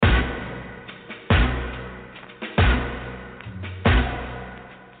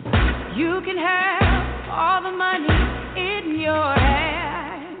You can have all the money in your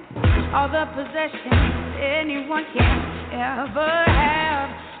hand, all the possessions anyone can ever have,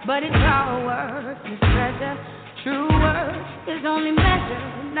 but it's all worthless treasure. True worth is only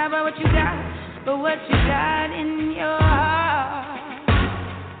measured not by what you got, but what you got in your heart.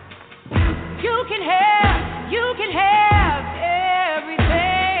 You can have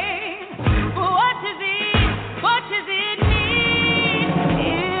everything, but what does it mean?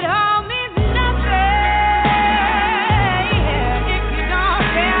 It all means nothing if you don't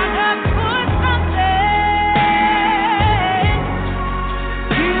stand up for something.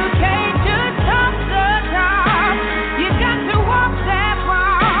 You can't just top the top, you got to walk that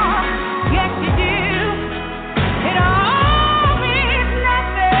walk. Yes, you do. It all means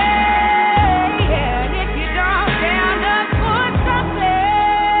nothing if you don't stand up for something.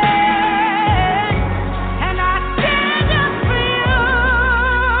 And I stand up for you.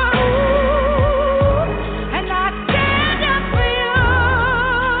 And I stand up for you.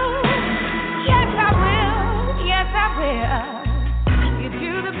 Yes, I will. Yes, I will. You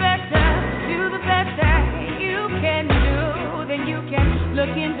do the best that you can do. Then you can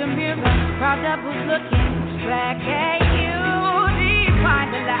look in the mirror, proud of who's looking back at you.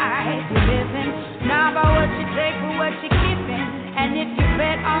 Define the life you're living, not by what you take, but what you're keeping. And if you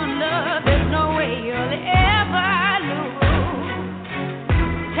bet on love, there's no way you'll ever lose.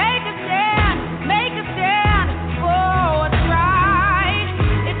 Take a stand, make a stand for what's right.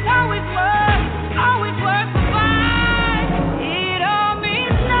 It's always worth the fight. It all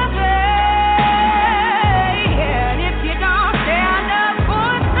means nothing if you don't stand up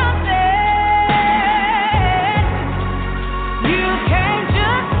for something. You can't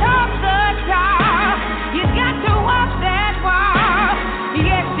just top the top, you got to walk that walk.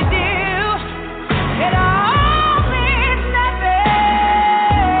 Yes, you do. It all means nothing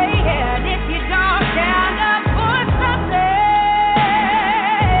if you don't stand up for something.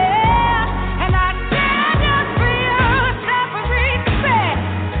 And I stand up for you, self-respect,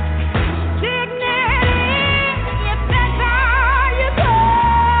 dignity. If that's all you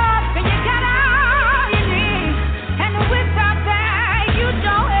got, then you got all you need. And without that, you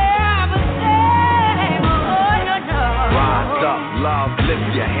don't ever say, oh, no. Rise up, love,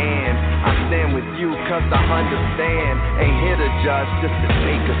 lift your hand. I stand with you cause I understand. Ain't here to judge, just to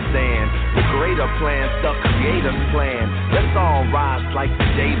take a stand. The greater plan's the creator's plan. Let's all rise like the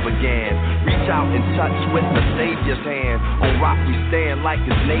day began. Reach out and touch with the Savior's hand. On rock we stand like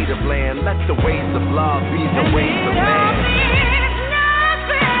his native land. Let the ways of love be the ways of man.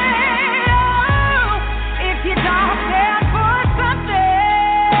 If you don't stand for something,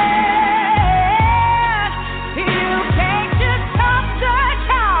 you can't just talk the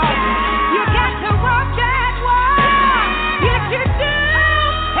talk. You got to walk that walk. Yes, you do.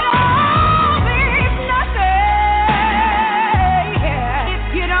 It all means nothing if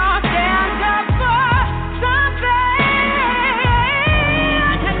you don't stand up for something.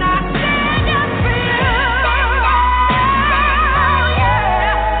 And I stand up for you.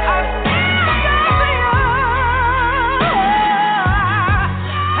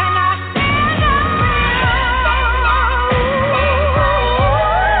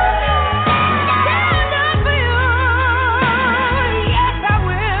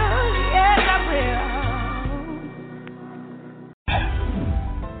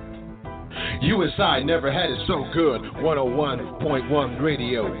 USI never had it so good. 101.1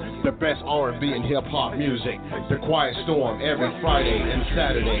 Radio, the best R&B and hip hop music. The Quiet Storm every Friday and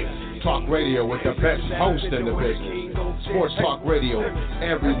Saturday. Talk radio with the best host in the business. Sports Talk Radio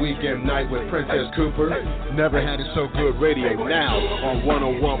every weekend night with Princess Cooper. Never had it so good radio now on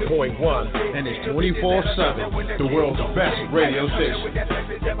 101.1, and it's 24/7. The world's best radio station.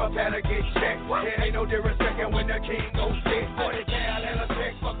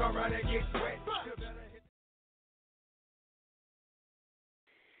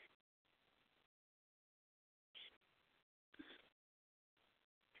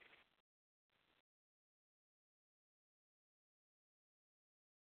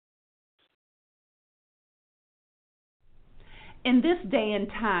 In this day and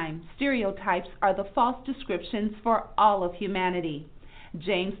time, stereotypes are the false descriptions for all of humanity.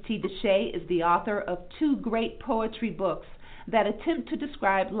 James T. DeShay is the author of 2 great poetry books that attempt to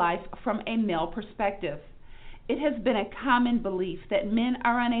describe life from a male perspective. It has been a common belief that men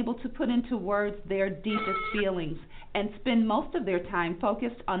are unable to put into words their deepest feelings and spend most of their time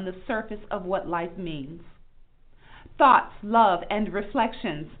focused on the surface of what life means. Thoughts, love, and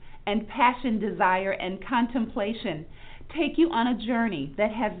reflections, and passion, desire, and contemplation take you on a journey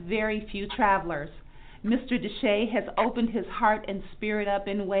that has very few travelers. Mr. DeShay has opened his heart and spirit up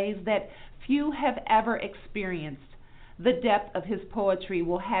in ways that few have ever experienced. The depth of his poetry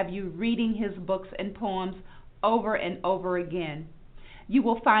will have you reading his books and poems over and over again. You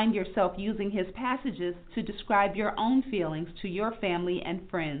will find yourself using his passages to describe your own feelings to your family and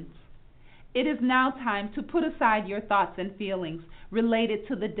friends. It is now time to put aside your thoughts and feelings related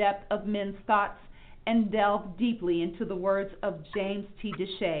to the depth of men's thoughts and delve deeply into the words of James T.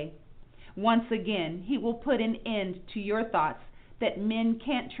 DeShay. Once again, he will put an end to your thoughts that men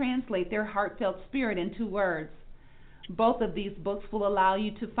can't translate their heartfelt spirit into words. Both of these books will allow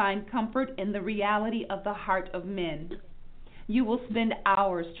you to find comfort in the reality of the heart of men. You will spend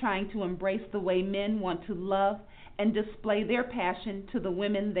hours trying to embrace the way men want to love and display their passion to the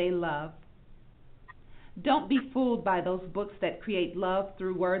women they love. Don't be fooled by those books that create love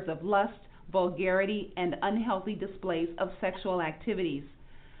through words of lust, vulgarity, and unhealthy displays of sexual activities.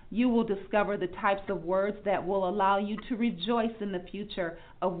 You will discover the types of words that will allow you to rejoice in the future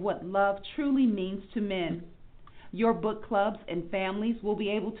of what love truly means to men. Your book clubs and families will be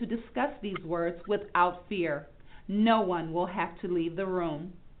able to discuss these words without fear. No one will have to leave the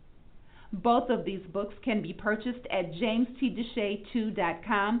room. Both of these books can be purchased at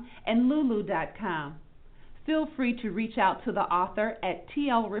jamestdeshay2.com and lulu.com. Feel free to reach out to the author at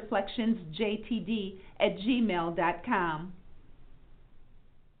tlreflectionsjtd@gmail.com.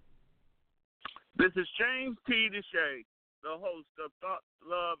 This is James T. DeShay, the host of Thought,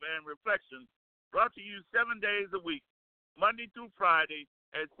 Love, and Reflections, brought to you 7 days a week, Monday through Friday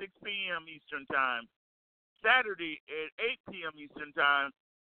at 6 p.m. Eastern Time, Saturday at 8 p.m. Eastern Time,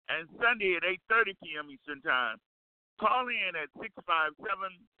 and Sunday at 8:30 p.m. Eastern Time. Call in at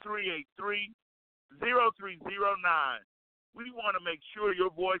 657-383-0309. We want to make sure your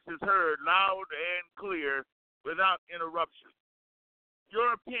voice is heard loud and clear without interruption.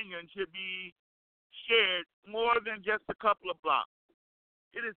 Your opinion should be shared more than just a couple of blocks.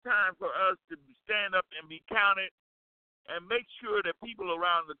 It is time for us to stand up and be counted and make sure that people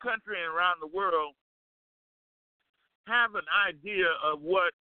around the country and around the world have an idea of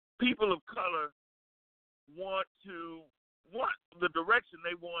what people of color want the direction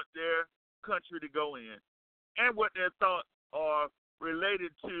they want their country to go in, and what their thoughts are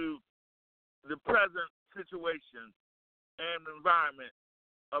related to the present situation and environment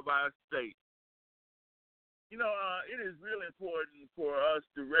of our state. It is really important for us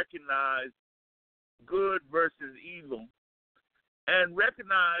to recognize good versus evil and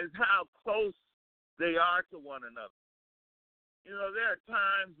recognize how close they are to one another. There are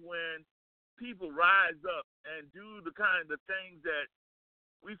times when people rise up and do the kind of things that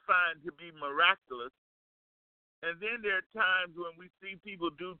we find to be miraculous. And then there are times when we see people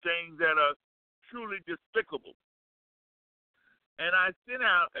do things that are truly despicable. And I sent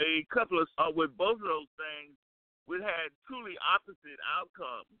out a couple of, with both of those things, we had truly opposite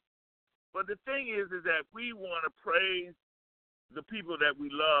outcomes. But the thing is that we want to praise the people that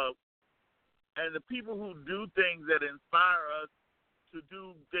we love and the people who do things that inspire us to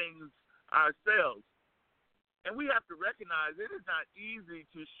do things ourselves. And we have to recognize it is not easy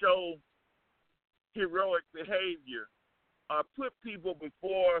to show heroic behavior or put people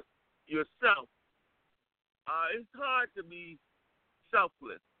before yourself. It's hard to be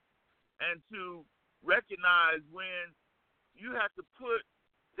selfless and to recognize when you have to put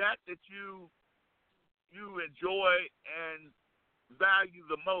that you enjoy and value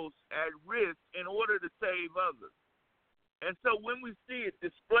the most at risk in order to save others. And so when we see it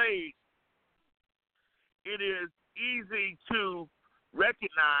displayed, it is easy to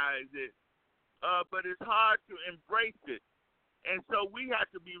recognize it, but it's hard to embrace it. And so we have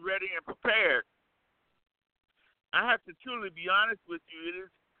to be ready and prepared. I have to truly be honest with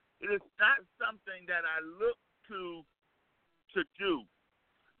you. It is not something that I look to do.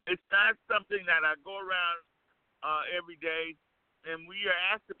 It's not something that I go around every day, and we are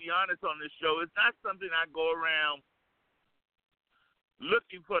asked to be honest on this show. It's not something I go around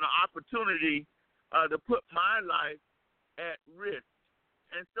looking for the opportunity to put my life at risk.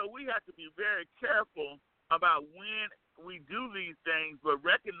 And so we have to be very careful about when we do these things, but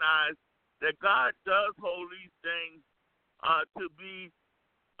recognize that God does hold these things to be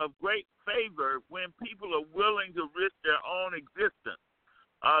of great favor when people are willing to risk their own existence.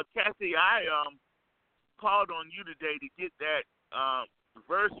 Kathy, I called on you today to get that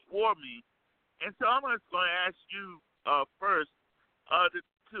verse for me, and so I'm just going to ask you first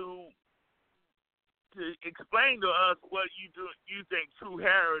to explain to us what you think true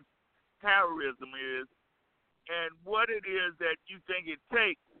heroism is, and what it is that you think it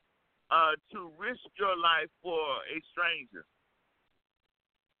takes to risk your life for a stranger.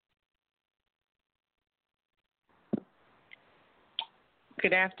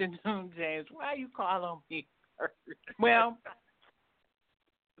 Good afternoon, James. Why you call on me first? Well,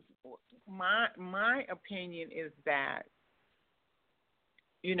 my opinion is that,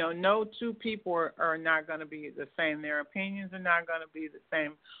 no two people are not going to be the same. Their opinions are not going to be the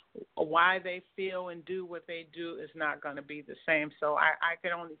same. Why they feel and do what they do is not going to be the same. So I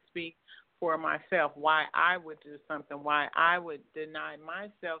can only speak for myself, why I would do something, why I would deny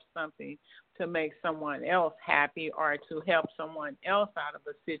myself something to make someone else happy or to help someone else out of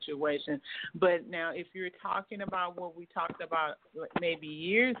a situation. But now if you're talking about what we talked about maybe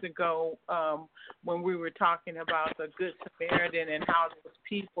years ago when we were talking about the Good Samaritan and how those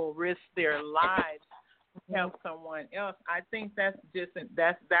people risk their lives to help someone else, I think that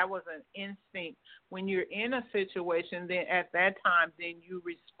was an instinct. When you're in a situation, then at that time, then you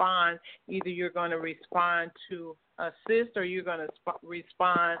respond. Either you're going to respond to assist, or you're going to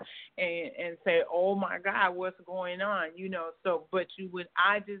respond and say, "Oh my God, what's going on?" So, but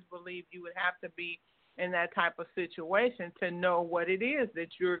I just believe you would have to be in that type of situation to know what it is that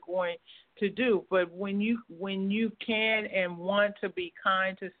you're going to do. But when you can and want to be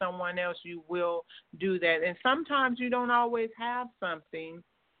kind to someone else, you will do that. And sometimes you don't always have something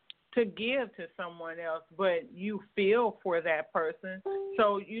to give to someone else, but you feel for that person.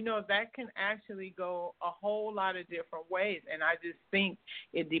 So, that can actually go a whole lot of different ways. And I just think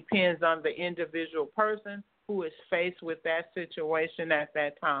it depends on the individual person who is faced with that situation at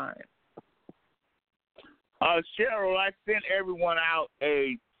that time. Cheryl, I sent everyone out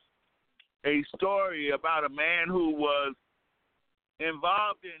a story about a man who was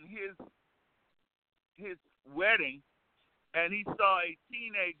involved in his wedding, and he saw a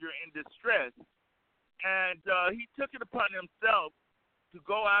teenager in distress, and he took it upon himself to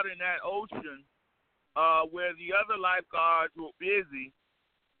go out in that ocean where the other lifeguards were busy,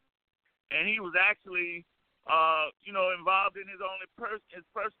 and he was actually, involved in his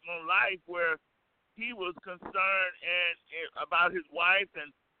personal life, where he was concerned about his wife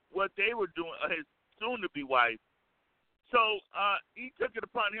and what they were doing, his soon-to-be wife. So he took it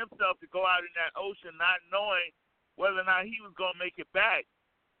upon himself to go out in that ocean, not knowing whether or not he was going to make it back.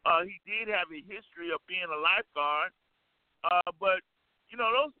 He did have a history of being a lifeguard, but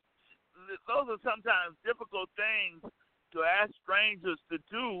those are sometimes difficult things to ask strangers to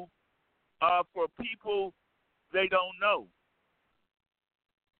do for people they don't know.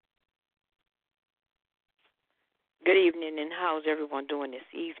 Good evening, and how's everyone doing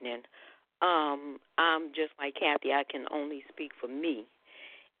this evening? I'm just like Kathy. I can only speak for me.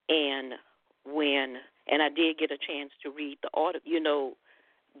 And I did get a chance to read the article.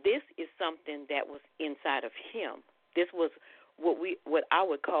 This is something that was inside of him. This was what I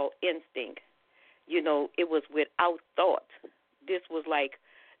would call instinct. It was without thought. This was like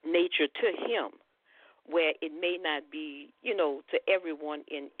nature to him, where it may not be, to everyone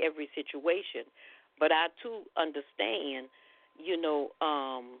in every situation. But I, too, understand,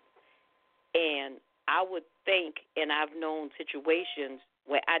 and I would think, and I've known situations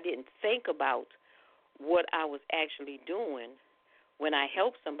where I didn't think about what I was actually doing when I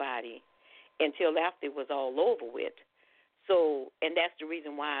helped somebody until after it was all over with. So, and that's the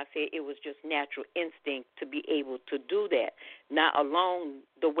reason why I say it was just natural instinct to be able to do that. Now, along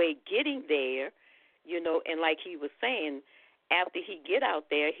the way getting there, and like he was saying, after he get out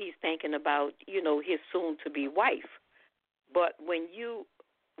there, he's thinking about, his soon-to-be wife. But when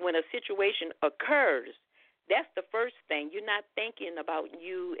a situation occurs, that's the first thing. You're not thinking about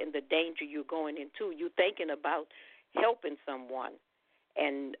you and the danger you're going into. You're thinking about helping someone.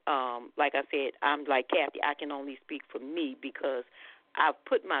 And like I said, I'm like Kathy. I can only speak for me because I've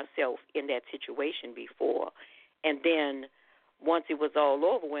put myself in that situation before. And then once it was all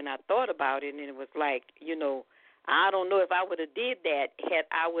over, when I thought about it, and it was like, I don't know if I would have did that had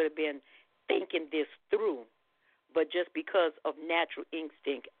I would have been thinking this through. But just because of natural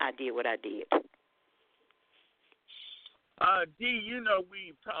instinct, I did what I did. Dee,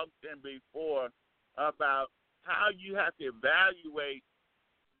 we've talked before about how you have to evaluate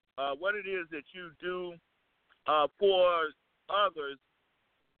what it is that you do for others,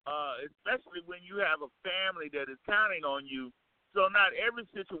 especially when you have a family that is counting on you. So not every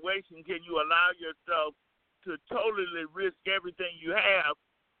situation can you allow yourself to totally risk everything you have,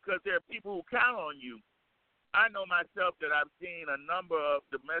 because there are people who count on you. I know myself that I've seen a number of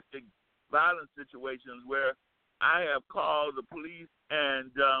domestic violence situations where I have called the police, and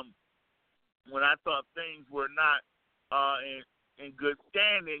when I thought things were not in good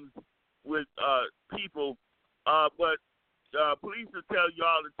standings with people, but police will tell you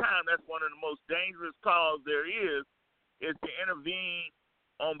all the time that's one of the most dangerous calls there is to intervene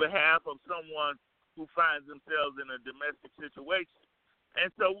on behalf of someone who finds themselves in a domestic situation.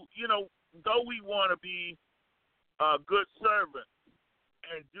 And so, though we want to be good servants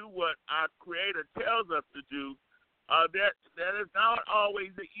and do what our Creator tells us to do, that is not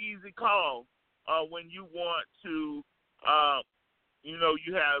always the easy call when you want to,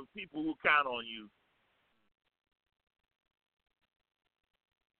 you have people who count on you.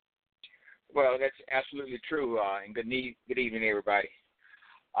 Well, that's absolutely true, and good evening, everybody.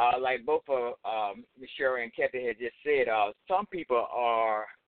 Like both Ms. Sherry and Kathy had just said, some people are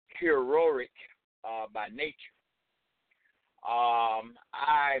heroic by nature.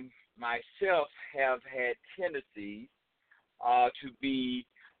 I myself have had tendencies to be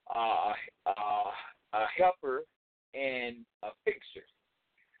a helper and a fixer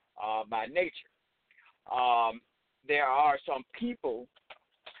by nature. There are some people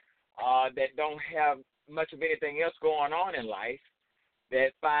that don't have much of anything else going on in life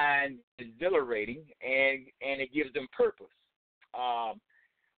that find exhilarating and it gives them purpose.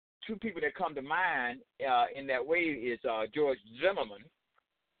 Two people that come to mind in that way is George Zimmerman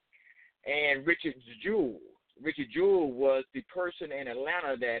and Richard Jewell. Richard Jewell was the person in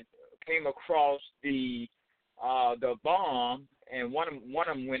Atlanta that came across the bomb, and one of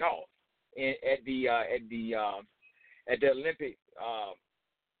them went off at the Olympic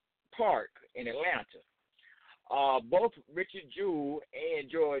Park in Atlanta. Both Richard Jewell and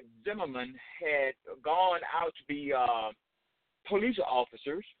George Zimmerman had gone out to be police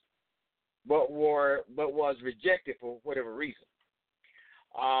officers, but was rejected for whatever reason.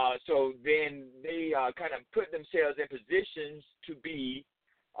 So then they kind of put themselves in positions to be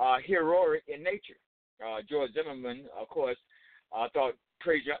heroic in nature. George Zimmerman, of course, thought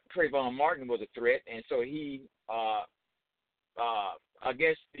Trayvon Martin was a threat, and so he,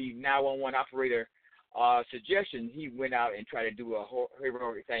 against the 911 operator suggestion, he went out and tried to do a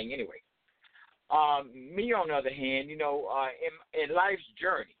heroic thing anyway. Me, on the other hand, in life's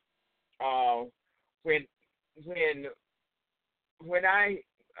journey, when I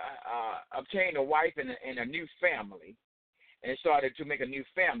obtained a wife and a new family and started to make a new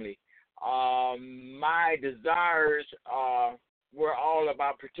family, my desires were all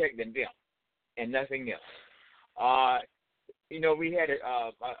about protecting them and nothing else.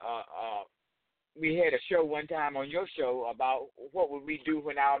 We had a show one time on your show about what would we do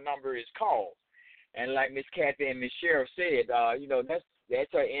when our number is called, and like Miss Kathy and Miss Sheriff said,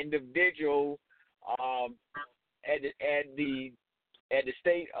 that's an individual at the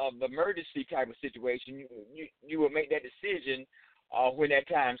state of emergency type of situation. You will make that decision when that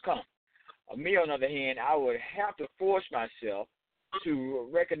time comes. Me, on the other hand, I would have to force myself to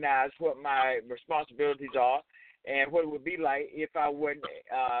recognize what my responsibilities are and what it would be like if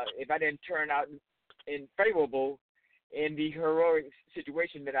I didn't turn out in favorable in the heroic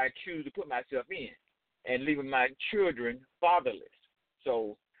situation that I choose to put myself in, and leaving my children fatherless.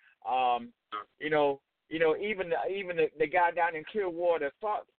 So, even the guy down in Clearwater,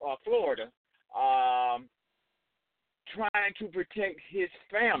 Florida, trying to protect his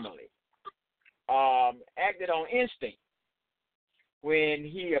family, acted on instinct when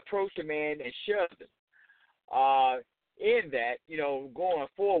he approached a man and shoved him. In that, going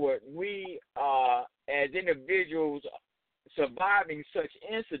forward, we as individuals surviving such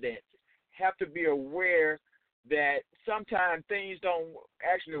incidents have to be aware that sometimes things don't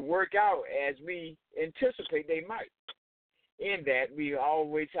actually work out as we anticipate they might. In that, we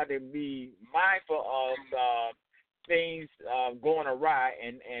always have to be mindful of things going awry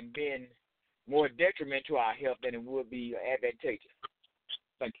and being more detriment to our health than it would be advantageous.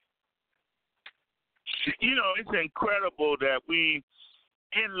 Thank you. It's incredible that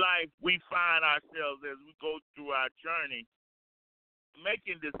in life, we find ourselves as we go through our journey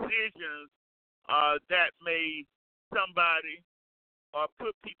making decisions that may somebody or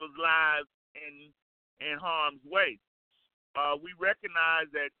put people's lives in harm's way. We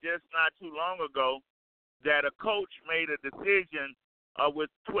recognize that just not too long ago that a coach made a decision with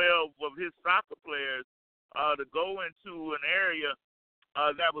 12 of his soccer players to go into an area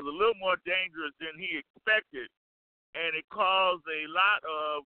that was a little more dangerous than he expected, and it caused a lot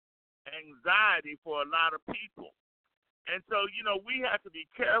of anxiety for a lot of people. And so, we have to be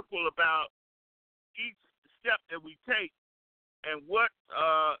careful about each step that we take and what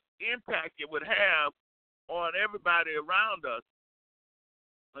impact it would have on everybody around us.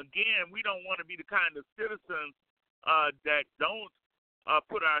 Again, we don't want to be the kind of citizens that don't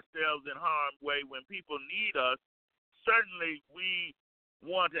put ourselves in harm's way when people need us. Certainly, we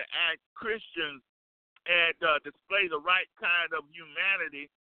want to act Christians and display the right kind of humanity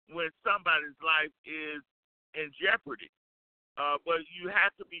when somebody's life is in jeopardy. But you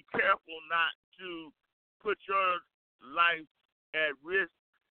have to be careful not to put your life at risk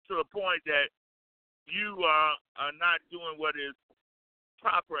to the point that you are not doing what is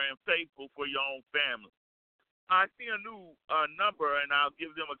proper and faithful for your own family. I see a new number, and I'll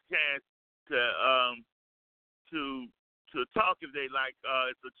give them a chance to talk if they like.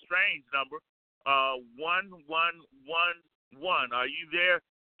 It's a strange number. 1111. Are you there?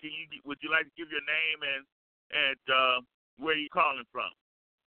 Would you like to give your name and where you calling from?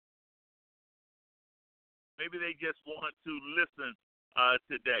 Maybe they just want to listen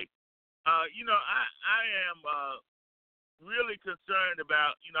today. I am really concerned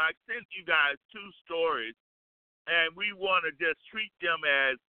about. I sent you guys 2 stories, and we want to just treat them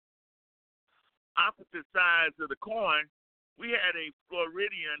as opposite sides of the coin. We had a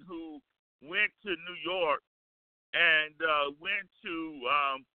Floridian who went to New York and went to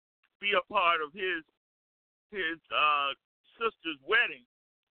be a part of his sister's wedding,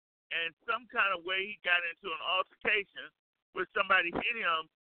 and some kind of way he got into an altercation where somebody hit him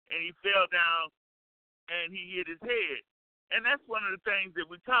and he fell down and he hit his head. And that's one of the things that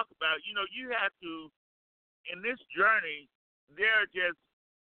we talk about. You have to, in this journey, there are just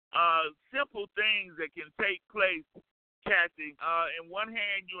simple things that can take place, Kathy. In one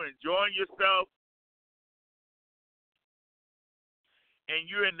hand, you're enjoying yourself, and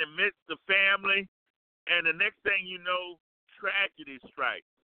you're in the midst of family, and the next thing you know, tragedy strikes.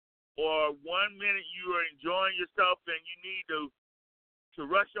 Or 1 minute you are enjoying yourself and you need to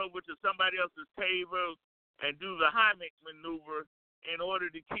rush over to somebody else's table and do the Heimlich maneuver in order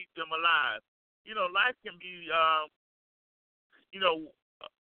to keep them alive. Life can be,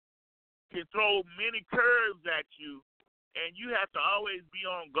 can throw many curves at you, and you have to always be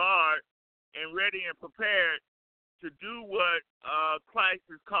on guard and ready and prepared to do what Christ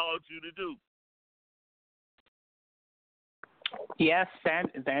has called you to do. Yes,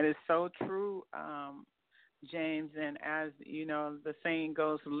 that is so true, James. And as you know, the saying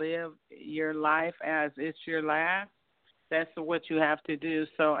goes, live your life as it's your last. That's what you have to do.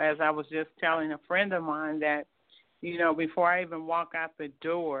 So as I was just telling a friend of mine that, before I even walk out the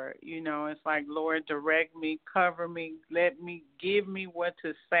door, it's like, Lord, direct me, cover me, give me what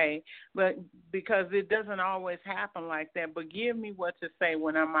to say. But because it doesn't always happen like that, but give me what to say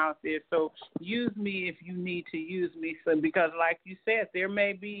when I'm out there. So use me if you need to use me. So because like you said, there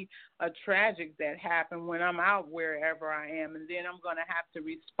may be a tragic that happened when I'm out wherever I am, and then I'm going to have to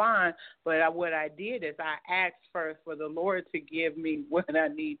respond. But what I did is I asked first for the Lord to give me what I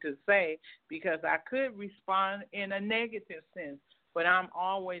need to say, because I could respond in a negative sense, but I'm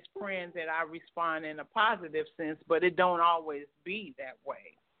always praying that I respond in a positive sense, but it don't always be that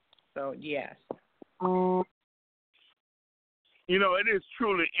way. So, yes. It is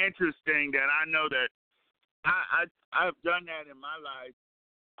truly interesting that I know that I've done that in my life.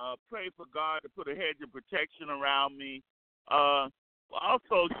 Pray for God to put a hedge of protection around me.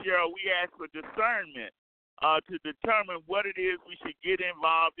 Also, Cheryl, we ask for discernment to determine what it is we should get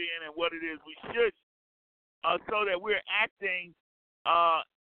involved in and what it is we should, so that we're acting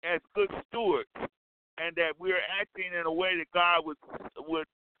as good stewards, and that we're acting in a way that God would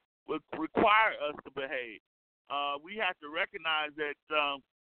require us to behave. We have to recognize that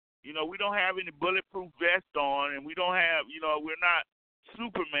we don't have any bulletproof vest on, and we don't have we're not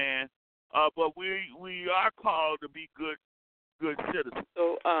Superman, but we are called to be good citizens.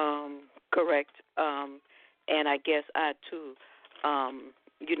 So correct. And I guess I too,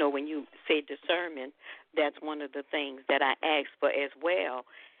 when you say discernment, that's one of the things that I ask for as well.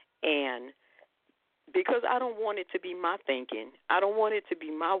 And because I don't want it to be my thinking, I don't want it to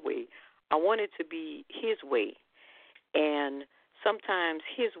be my way. I want it to be His way. And sometimes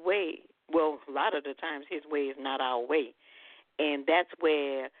His way, well, a lot of the times His way is not our way. And that's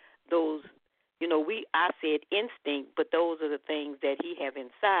where those, I said instinct, but those are the things that He have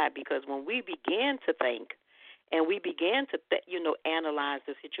inside. Because when we began to think and we began to, analyze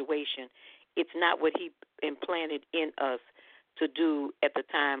the situation, it's not what He implanted in us to do at the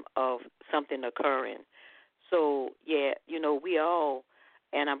time of something occurring. So, yeah, we all,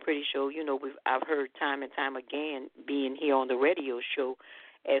 and I'm pretty sure, I've heard time and time again being here on the radio show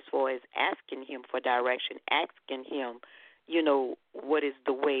as far as asking Him for direction, asking Him, what is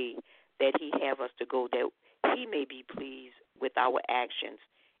the way that He have us to go, that He may be pleased with our actions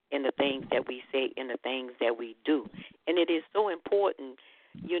in the things that we say and the things that we do. And it is so important,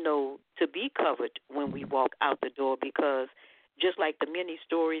 to be covered when we walk out the door, because just like the many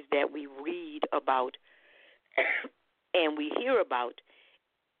stories that we read about and we hear about,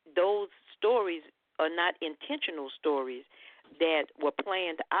 those stories are not intentional stories that were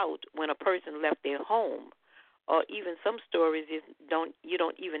planned out when a person left their home. Or even some stories you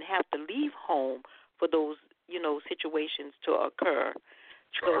don't even have to leave home for those, situations to occur.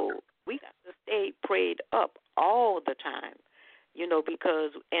 So we got to stay prayed up all the time,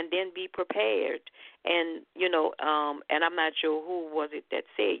 because and then be prepared. And and I'm not sure who was it that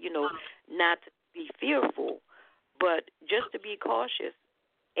said, not to be fearful, but just to be cautious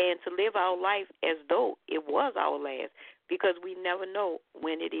and to live our life as though it was our last, because we never know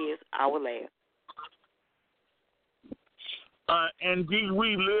when it is our last. Indeed,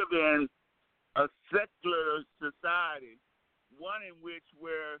 we live in a secular society, one in which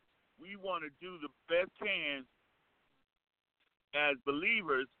where we want to do the best can as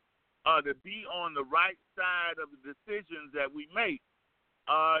believers to be on the right side of the decisions that we make,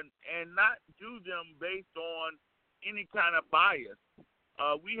 and not do them based on any kind of bias.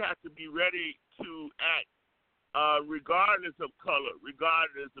 We have to be ready to act regardless of color,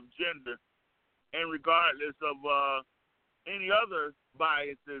 regardless of gender, and regardless of any other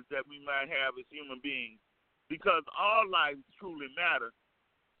biases that we might have as human beings, because all lives truly matter.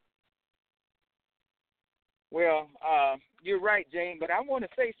 Well, you're right, Jane, but I want to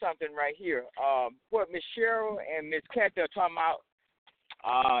say something right here. What Ms. Cheryl and Ms. Kathy are talking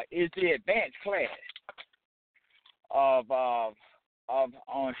about is the advanced class of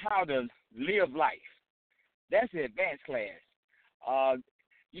on how to live life. That's the advanced class. And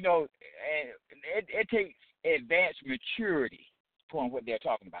it takes advanced maturity upon what they're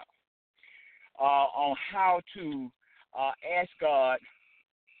talking about, on how to ask God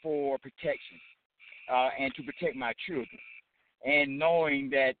for protection and to protect my children, and knowing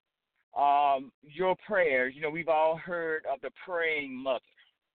that your prayers, we've all heard of the praying mother.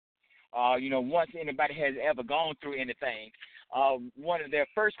 Once anybody has ever gone through anything, one of their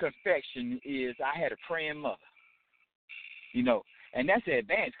first confession is, I had a praying mother, and that's the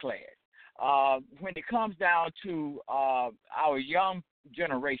advanced class. When it comes down to our young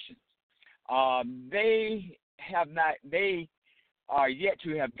generation, they are yet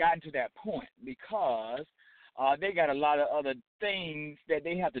to have gotten to that point, because they got a lot of other things that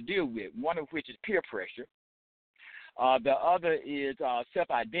they have to deal with, one of which is peer pressure. The other is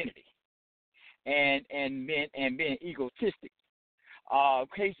self-identity and being egotistic. A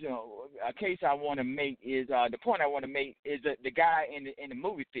case I want to make is the point I want to make is that the guy in the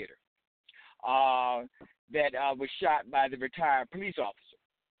movie theater that was shot by the retired police officer,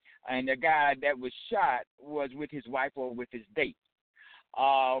 and the guy that was shot was with his wife or with his date.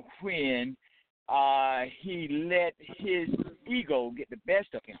 When he let his ego get the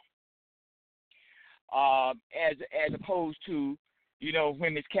best of him, as opposed to,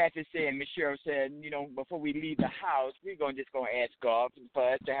 when Miss Kathy said and Miss Cheryl said, before we leave the house, we're just going to ask God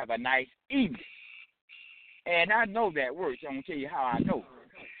for us to have a nice evening. And I know that works. I'm going to tell you how I know.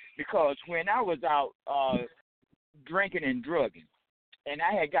 Because when I was out drinking and drugging, and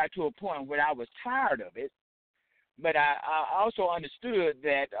I had got to a point where I was tired of it, but I also understood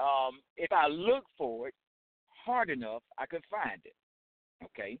that if I looked for it hard enough, I could find it.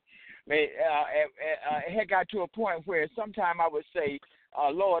 Okay? But it had got to a point where sometime I would say,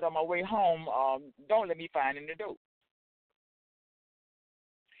 Lord, on my way home, don't let me find any dope.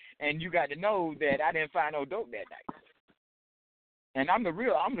 And you got to know that I didn't find no dope that night. And I'm the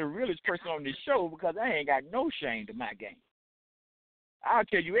realest person on this show, because I ain't got no shame to my game. I'll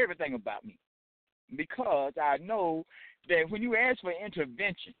tell you everything about me, because I know that when you ask for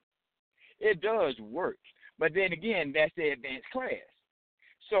intervention, it does work. But then again, that's the advanced class.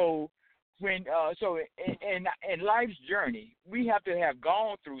 So in life's journey, we have to have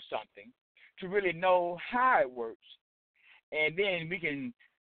gone through something to really know how it works, and then we can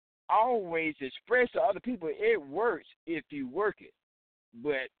always express to other people it works if you work it.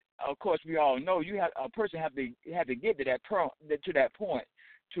 But of course, we all know a person have to get to that point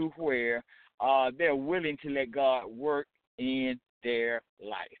to where they're willing to let God work in their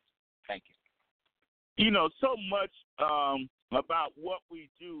life. Thank you. So much about what we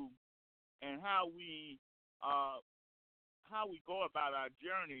do and how we go about our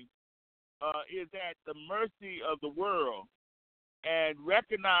journey is at the mercy of the world, and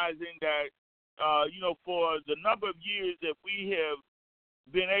recognizing that for the number of years that we have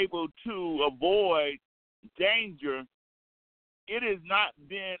been able to avoid danger, it has not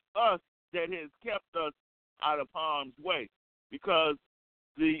been us that has kept us out of harm's way, because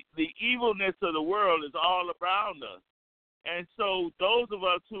the evilness of the world is all around us. And so those of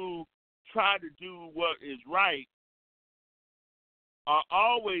us who try to do what is right are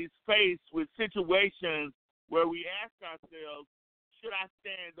always faced with situations where we ask ourselves, should I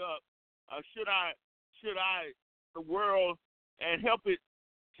stand up? Should I the world, and help it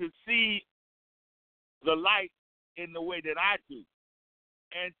to see the light in the way that I do?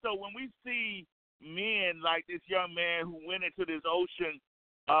 And so when we see men like this young man who went into this ocean,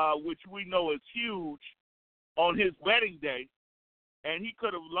 which we know is huge, on his wedding day, and he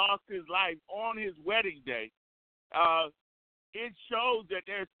could have lost his life on his wedding day. It shows that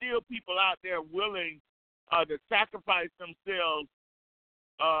there's still people out there willing to sacrifice themselves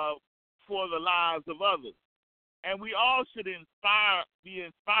for the lives of others. And we all should be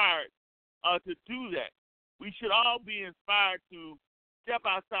inspired to do that. We should all be inspired to step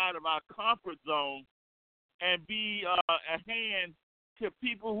outside of our comfort zone and be a hand to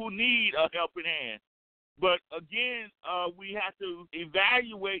people who need a helping hand. But again, we have to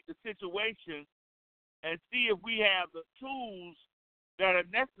evaluate the situation and see if we have the tools that are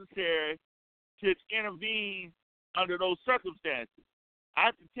necessary to intervene under those circumstances. I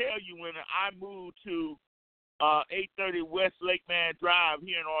have to tell you, when I moved to 830 West Lakeman Drive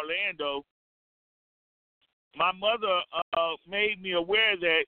here in Orlando, my mother made me aware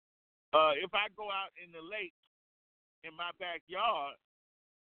that if I go out in the lake in my backyard,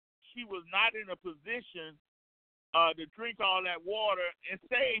 she was not in a position to drink all that water and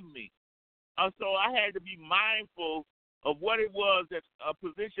save me. So I had to be mindful of what it was, that a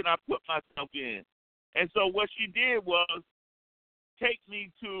position I put myself in. And so what she did was take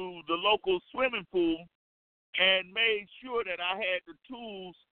me to the local swimming pool and made sure that I had the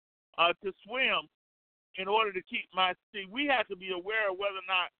tools to swim in order to keep my – see, we have to be aware of whether or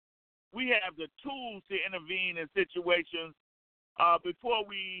not we have the tools to intervene in situations before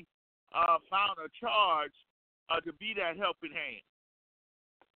we mount a charge to be that helping hand.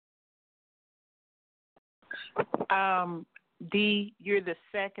 D, you're the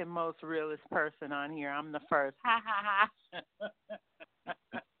second most realist person on here. I'm the first. Ha, ha, ha.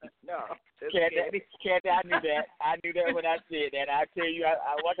 No. Kathy, I knew that. I knew that when I said that. I tell you,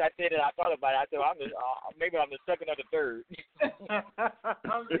 once I said it, I thought about it. I said, maybe I'm the second or the third.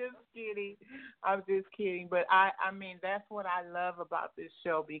 I'm just kidding. But I mean, that's what I love about this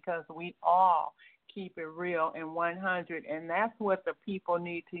show, because we all keep it real and 100, and that's what the people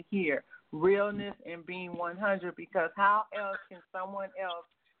need to hear. Realness and being 100, because how else can someone else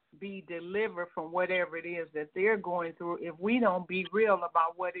be delivered from whatever it is that they're going through if we don't be real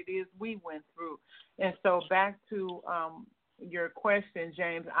about what it is we went through? And so back to your question,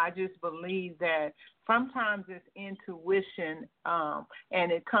 James, I just believe that sometimes it's intuition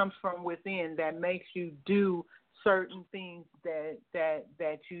and it comes from within that makes you do certain things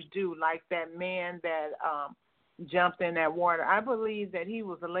that you do, like that man that jumped in that water. I believe that he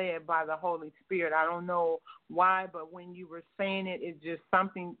was led by the Holy Spirit. I don't know why, but when you were saying it, it just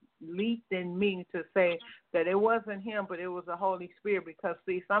something leaped in me to say that it wasn't him, but it was the Holy Spirit. Because,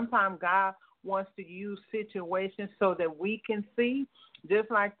 see, sometimes God wants to use situations so that we can see,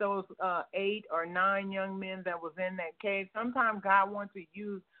 just like those 8 or 9 young men that was in that cave. Sometimes God wants to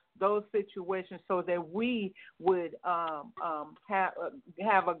use those situations so that we would have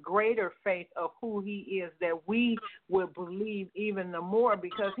a greater faith of who he is, that we would believe even the more,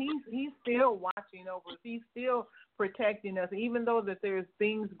 because he's still watching over us. He's still protecting us. Even though that there's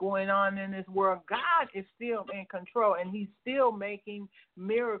things going on in this world, God is still in control, and he's still making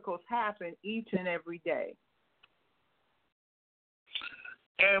miracles happen each and every day.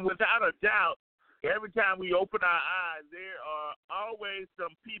 And without a doubt, every time we open our eyes, there are always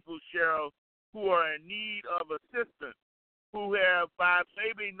some people, Cheryl, who are in need of assistance, who have, by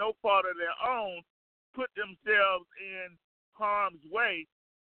maybe no fault of their own, put themselves in harm's way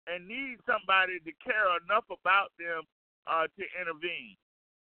and need somebody to care enough about them to intervene.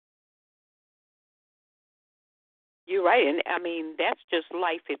 You're right, and I mean, that's just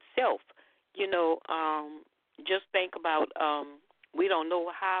life itself. You know, just think about, we don't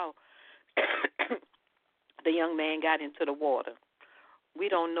know how the young man got into the water. We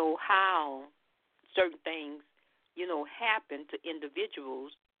don't know how certain things, you know, happen to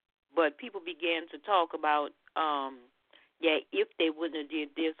individuals, but people began to talk about, if they wouldn't have did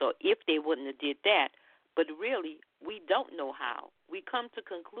this or if they wouldn't have did that, but really we don't know how. We come to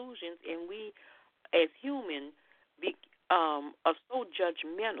conclusions, and we, as humans, are so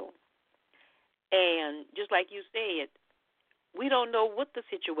judgmental. And just like you said, we don't know what the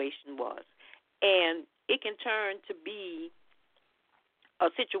situation was. And it can turn to be a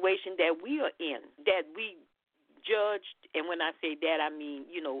situation that we are in, that we judged, and when I say that, I mean,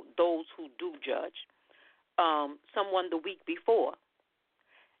 you know, those who do judge, someone the week before.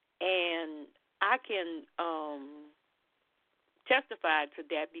 And I can testify to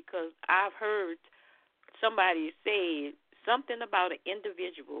that because I've heard somebody say something about an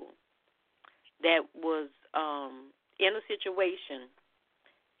individual that was in a situation,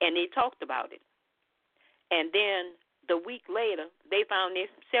 and they talked about it. And then a week later, they found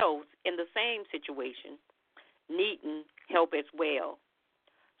themselves in the same situation, needing help as well.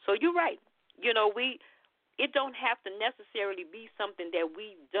 So you're right. You know, it don't have to necessarily be something that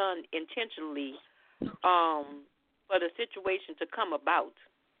we've done intentionally for the situation to come about.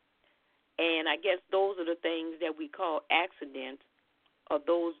 And I guess those are the things that we call accidents, or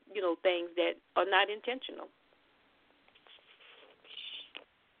those, you know, things that are not intentional.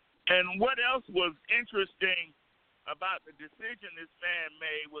 And what else was interesting about the decision this man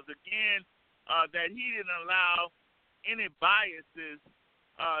made was, again, that he didn't allow any biases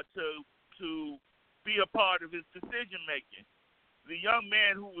to be a part of his decision making. The young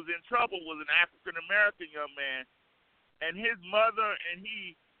man who was in trouble was an African American young man, and his mother and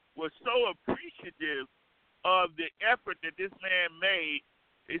he were so appreciative of the effort that this man made,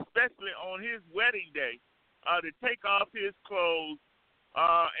 especially on his wedding day, to take off his clothes.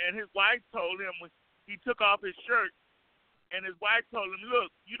 And his wife told him when he took off his shirt, and his wife told him,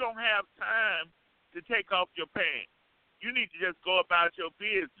 look, you don't have time to take off your pants. You need to just go about your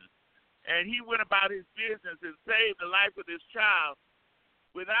business. And he went about his business and saved the life of this child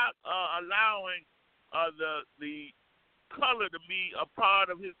without allowing the color to be a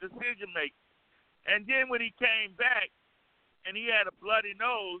part of his decision making. And then when he came back and he had a bloody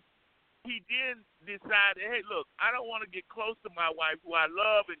nose, he then decided, hey, look, I don't want to get close to my wife, who I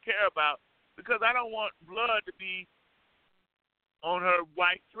love and care about, because I don't want blood to be on her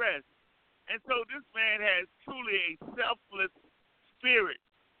white dress. And so this man has truly a selfless spirit,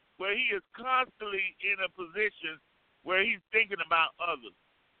 where he is constantly in a position where he's thinking about others.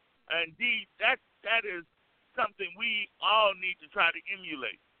 And indeed, that is something we all need to try to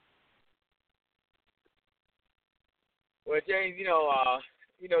emulate. Well, James,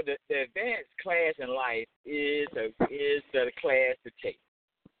 the advanced class in life is the class to take.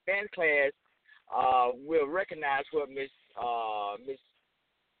 Advanced class will recognize what Miss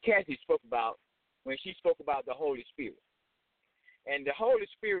Kathy spoke about when she spoke about the Holy Spirit. And the Holy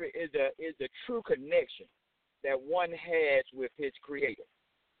Spirit is the true connection that one has with his Creator.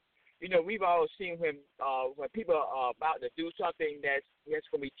 You know, we've all seen when people are about to do something that's going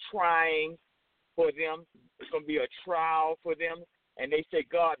to be trying for them, it's going to be a trial for them, and they say,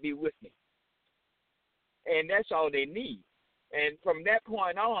 God, be with me. And that's all they need. And from that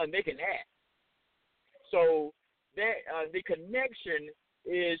point on, they can act. So that the connection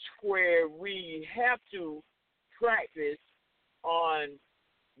is where we have to practice on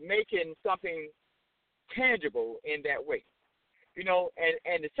making something tangible in that way. You know,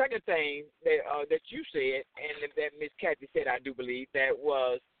 and the second thing that you said, and that Miss Kathy said, I do believe, that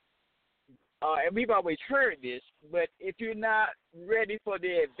was, and we've always heard this, but if you're not ready for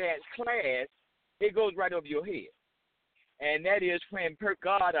the advanced class, it goes right over your head. And that is when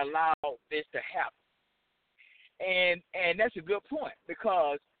God allowed this to happen. And that's a good point,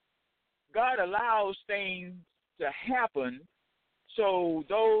 because God allows things to happen so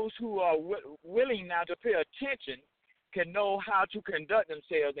those who are willing now to pay attention can know how to conduct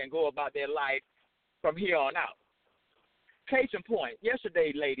themselves and go about their life from here on out. Case in point,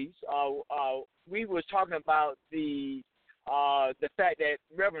 yesterday, ladies, we was talking about the fact that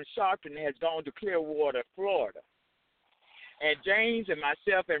Reverend Sharpton has gone to Clearwater, Florida. And James and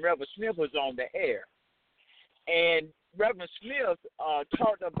myself and Reverend Smith was on the air. And Reverend Smith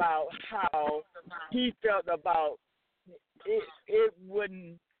talked about how he felt about it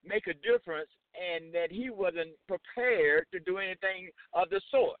wouldn't make a difference and that he wasn't prepared to do anything of the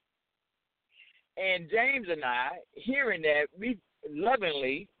sort. And James and I, hearing that, we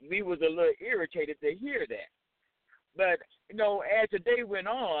was a little irritated to hear that. But, you know, as the day went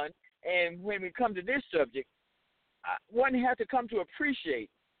on, and when we come to this subject, one has to come to appreciate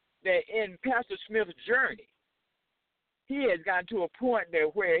that in Pastor Smith's journey, he has gotten to a point there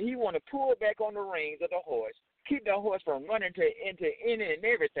where he want to pull back on the reins of the horse, keep the horse from running into any and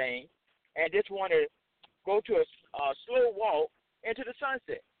everything, and just want to go to a slow walk into the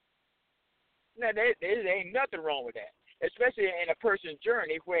sunset. Now, there ain't nothing wrong with that, especially in a person's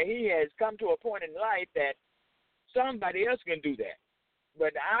journey where he has come to a point in life that somebody else can do that.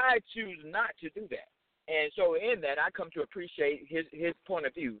 But I choose not to do that. And so in that, I come to appreciate his point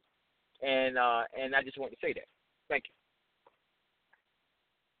of view, and I just want to say that. Thank you.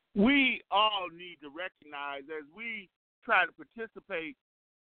 We all need to recognize, as we try to participate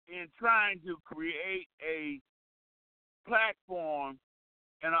in trying to create a platform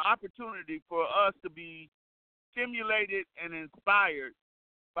and an opportunity for us to be stimulated and inspired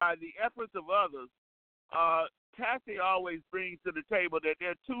by the efforts of others, Kathy always brings to the table that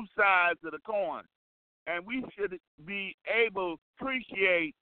there are two sides of the coin, and we should be able to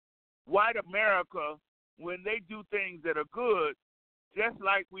appreciate white America when they do things that are good, just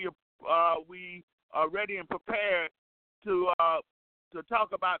like we are ready and prepared to talk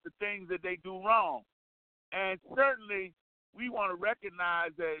about the things that they do wrong. And certainly we want to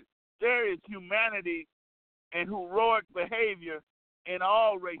recognize that there is humanity and heroic behavior in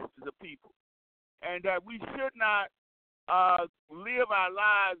all races of people, and that we should not live our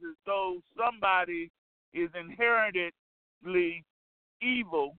lives as though somebody is inherently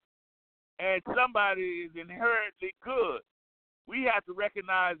evil and somebody is inherently good. We have to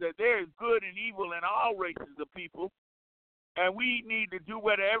recognize that there is good and evil in all races of people, and we need to do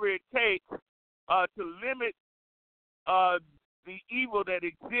whatever it takes to limit the evil that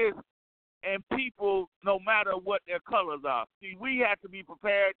exists in people, no matter what their colors are. See, we have to be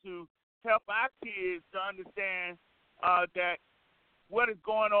prepared to help our kids to understand that what is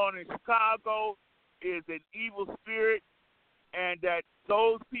going on in Chicago is an evil spirit, and that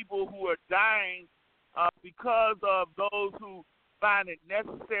those people who are dying because of those who find it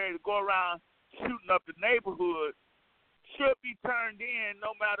necessary to go around shooting up the neighborhood should be turned in,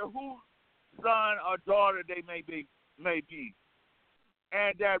 no matter whose son or daughter they may be.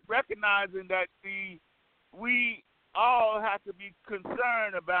 And that recognizing that we all have to be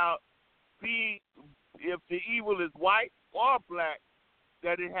concerned about being, if the evil is white or black,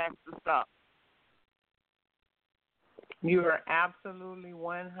 that it has to stop. You are absolutely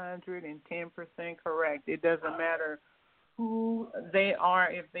 110% correct. It doesn't matter who they are.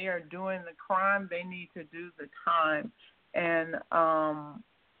 If they are doing the crime, they need to do the time. And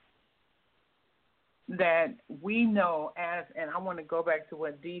that we know and I want to go back to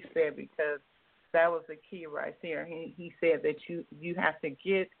what Dee said, because that was the key right there. He said that you have to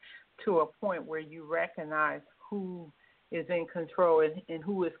get to a point where you recognize who is in control and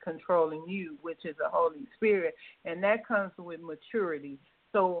who is controlling you, which is the Holy Spirit, and that comes with maturity.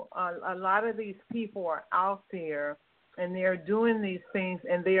 So a lot of these people are out there and they're doing these things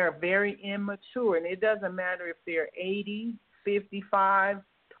and they are very immature, and it doesn't matter if they're 80, 55,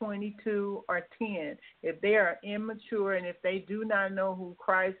 22, or 10. If they are immature and if they do not know who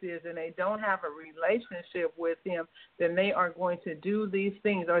Christ is and they don't have a relationship with him, then they are going to do these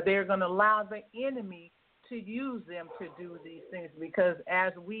things, or they're going to allow the enemy to use them to do these things, because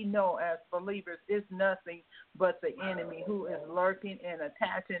as we know as believers, it's nothing but the enemy who is lurking and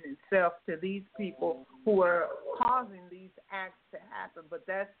attaching itself to these people who are causing these acts to happen. But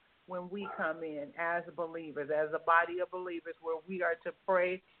that's when we come in as believers, as a body of believers, where we are to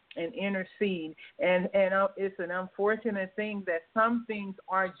pray and intercede. And it's an unfortunate thing that some things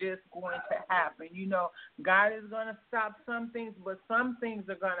are just going to happen. You know, God is going to stop some things, but some things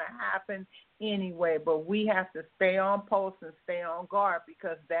are going to happen anyway. But we have to stay on post and stay on guard,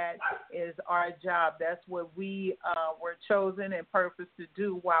 because that is our job. That's what we were chosen and purposed to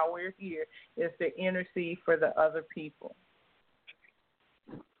do while we're here, is to intercede for the other people.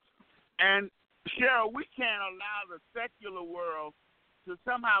 And, Cheryl, we can't allow the secular world to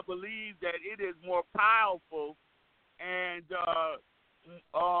somehow believe that it is more powerful and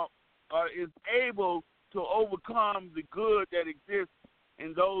is able to overcome the good that exists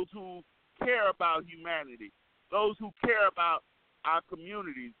in those who care about humanity, those who care about our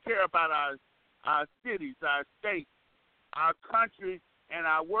communities, care about our cities, our states, our country, and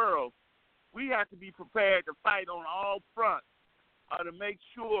our world. We have to be prepared to fight on all fronts to make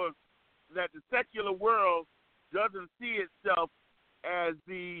sure that the secular world doesn't see itself as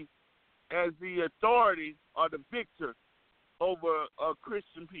the authority or the victor over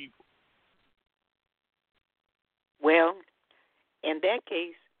Christian people. Well, in that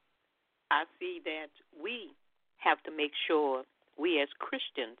case, I see that we have to make sure we as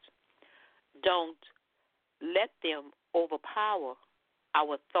Christians don't let them overpower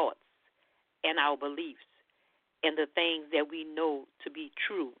our thoughts and our beliefs and the things that we know to be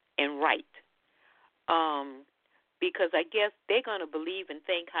true and right. Because I guess they're going to believe and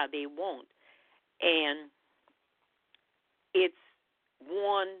think how they want. And it's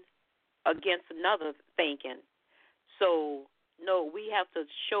one against another thinking. So, no, we have to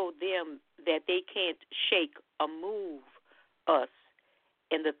show them that they can't shake or move us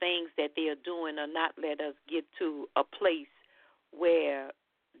in the things that they are doing, or not let us get to a place where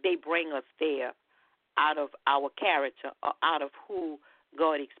they bring us there out of our character or out of who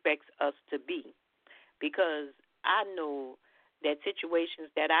God expects us to be. Because I know that situations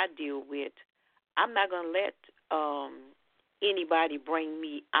that I deal with, I'm not going to let anybody bring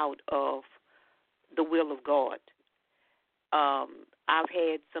me out of the will of God. I've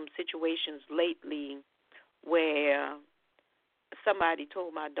had some situations lately where somebody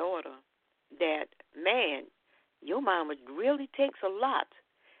told my daughter that, man, your mama really takes a lot.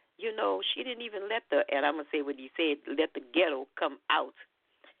 She didn't even let and I'm going to say what he said, let the ghetto come out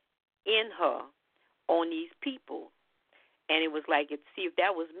in her on these people. And it was like, see, if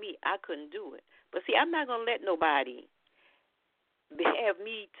that was me, I couldn't do it. But see, I'm not going to let nobody have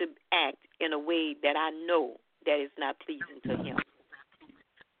me to act in a way that I know that is not pleasing to him.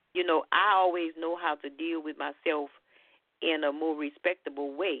 I always know how to deal with myself in a more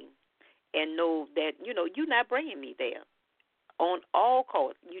respectable way and know that, you're not bringing me there. On all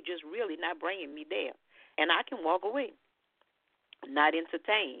costs, you're just really not bringing me there. And I can walk away, not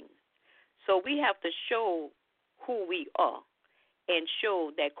entertain. So we have to show who we are and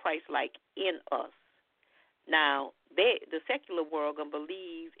show that Christ-like in us. Now, the secular world going to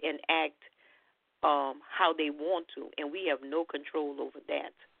believe and act how they want to, and we have no control over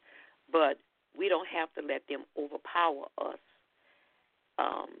that. But we don't have to let them overpower us.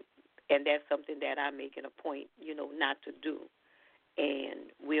 And that's something that I'm making a point, not to do.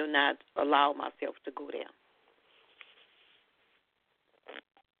 And will not allow myself to go there.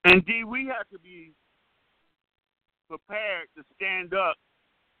 And D, we have to be prepared to stand up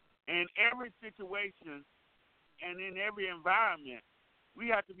in every situation and in every environment. We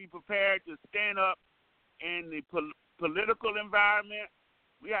have to be prepared to stand up in the political environment.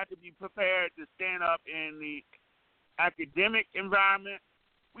 We have to be prepared to stand up in the academic environment.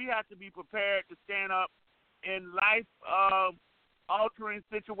 We have to be prepared to stand up in life-altering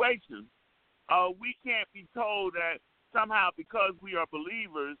situations. We can't be told that somehow because we are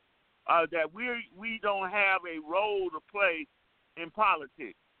believers that we don't have a role to play in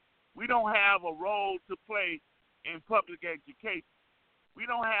politics. We don't have a role to play in public education. We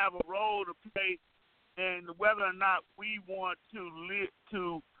don't have a role to play in whether or not we want to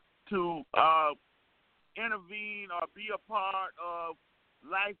intervene or be a part of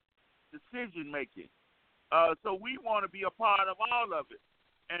life decision making. So we want to be a part of all of it.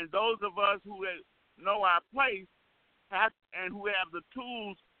 And those of us who know our place and who have the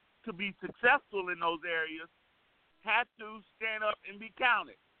tools to be successful in those areas have to stand up and be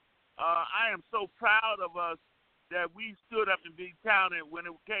counted. I am so proud of us that we stood up and be counted when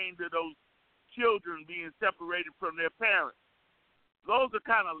it came to those children being separated from their parents. Those are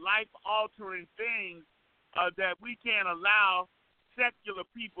kind of life-altering things that we can't allow secular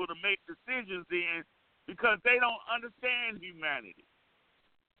people to make decisions in because they don't understand humanity.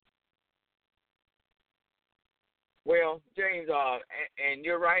 Well, James, and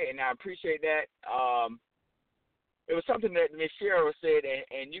you're right, and I appreciate that. It was something that Ms. Cheryl said,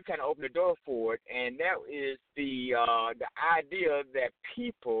 and you kind of opened the door for it, and that is the idea that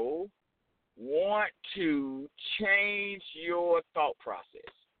people want to change your thought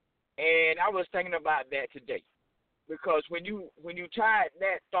process. And I was thinking about that today, because when you tied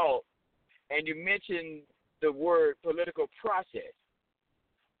that thought and you mentioned the word political process,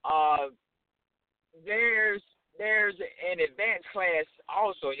 there's an advanced class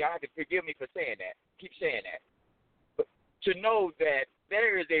also. Y'all have to forgive me for saying that. Keep saying that. But to know that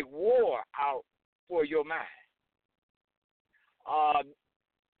there is a war out for your mind.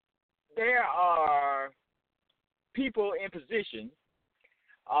 There are people in position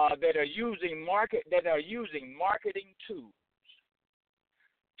that are using marketing tools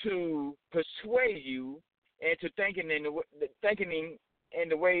to persuade you into thinking in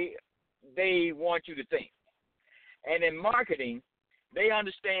the way they want you to think. And in marketing, they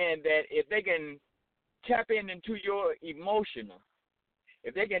understand that if they can tap into your emotion,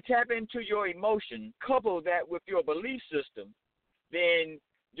 couple that with your belief system, then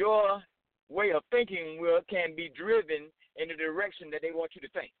your way of thinking can be driven in the direction that they want you to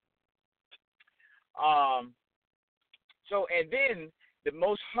think. And then the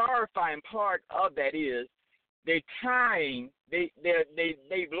most horrifying part of that is they've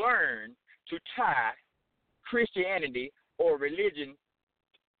learned to tie Christianity or religion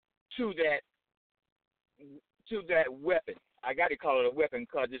to that weapon. I got to call it a weapon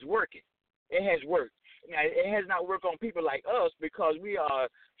because it's working. It has worked. Now, it has not worked on people like us because we are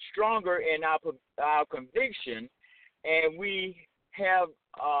stronger in our conviction, and we have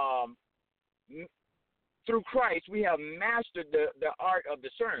through Christ we have mastered the art of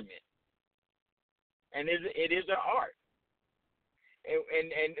discernment, and it is an art.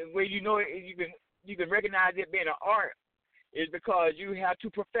 And where you can recognize it being an art is because you have to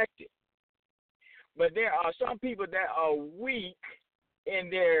perfect it. But there are some people that are weak in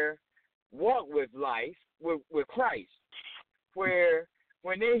their walk with life, with Christ, where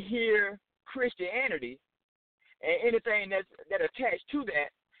when they hear Christianity and anything that attached to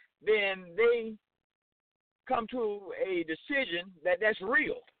that, then they come to a decision that's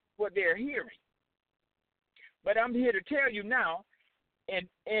real, what they're hearing. But I'm here to tell you now,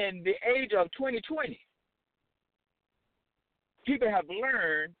 in the age of 2020, people have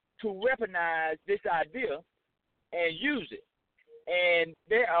learned to weaponize this idea and use it. And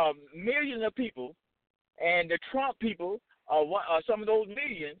there are millions of people, and the Trump people are some of those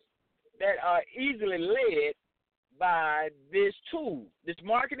millions that are easily led by this tool, this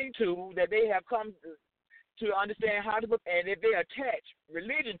marketing tool that they have come to understand how to, and if they attach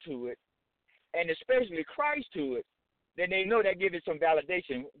religion to it, and especially Christ to it, then they know that gives it some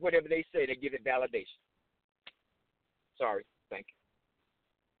validation. Whatever they say, they give it validation. Sorry. Thank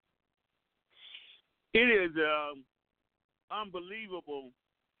you. It is unbelievable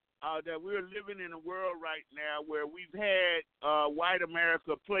that we're living in a world right now where we've had white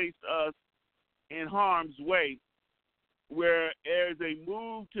America place us in harm's way, where there's a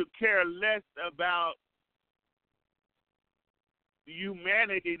move to care less about the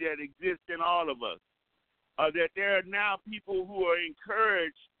humanity that exists in all of us. That there are now people who are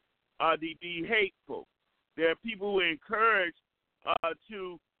encouraged to be hateful. There are people who are encouraged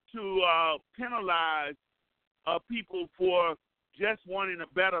to penalize people for just wanting a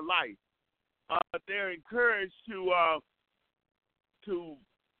better life. They're encouraged to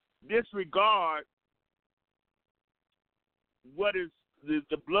disregard what is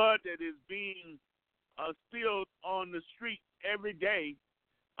the blood that is being spilled on the street every day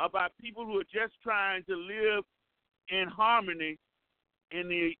about people who are just trying to live in harmony in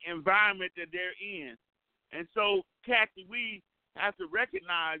the environment that they're in. And so, Kathy, we have to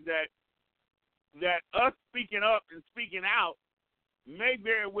recognize that us speaking up and speaking out may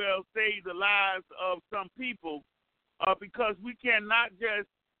very well save the lives of some people because we cannot just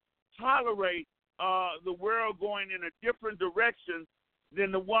tolerate the world going in a different direction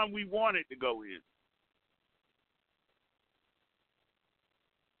than the one we want it to go in.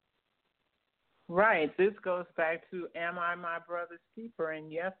 Right. This goes back to, am I my brother's keeper? And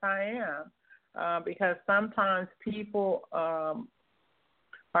yes, I am. Because sometimes people are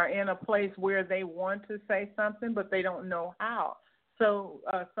in a place where they want to say something, but they don't know how. So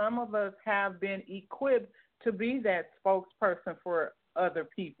some of us have been equipped to be that spokesperson for other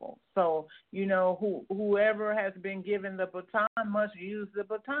people. So, whoever has been given the baton must use the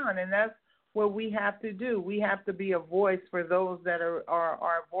baton, and that's what we have to do. We have to be a voice for those that are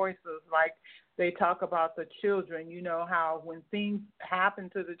our voices. Like they talk about the children, how when things happen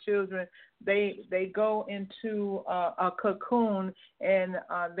to the children, they go into a cocoon and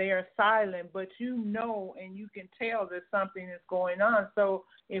they are silent, but and you can tell that something is going on. So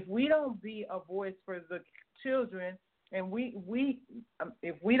if we don't be a voice for the children, and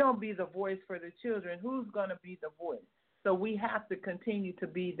if we don't be the voice for the children, who's going to be the voice? So we have to continue to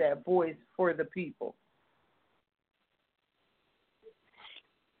be that voice for the people.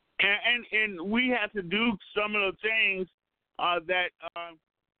 And we have to do some of the things that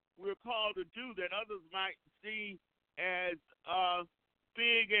we're called to do that others might see as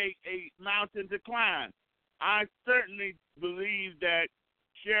big a mountain to climb. I certainly believe that,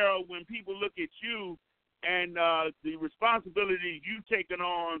 Cheryl, when people look at you and the responsibility you've taken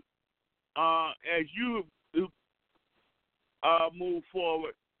on as you move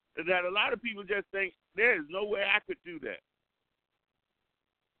forward, that a lot of people just think there's no way I could do that.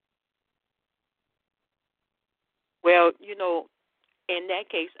 Well, in that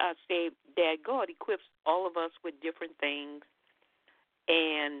case, I say that God equips all of us with different things,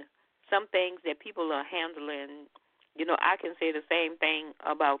 and some things that people are handling, I can say the same thing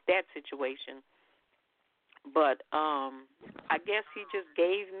about that situation. But I guess he just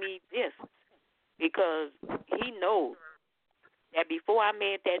gave me this because he knows that before I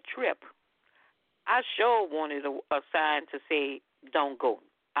made that trip, I sure wanted a sign to say, don't go.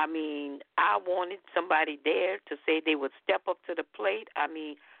 I mean, I wanted somebody there to say they would step up to the plate. I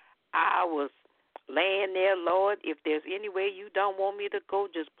mean, I was laying there, Lord, if there's any way you don't want me to go,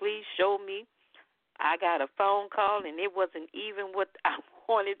 just please show me. I got a phone call, and it wasn't even what I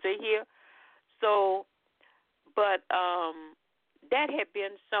wanted to hear. So, but that had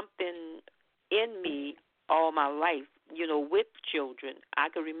been something in me all my life, with children. I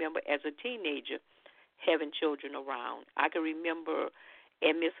can remember as a teenager having children around. I can remember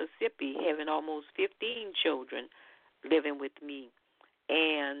in Mississippi having almost 15 children living with me.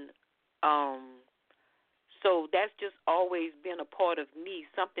 And so that's just always been a part of me,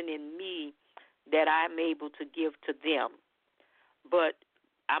 something in me that I'm able to give to them. But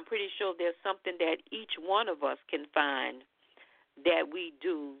I'm pretty sure there's something that each one of us can find that we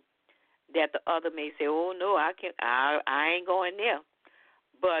do that the other may say, oh, no, I ain't going there.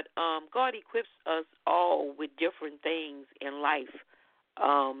 But God equips us all with different things in life.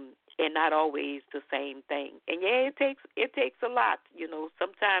 and not always the same thing. And yeah, it takes a lot. You know,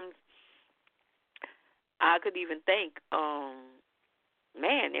 sometimes I could even think,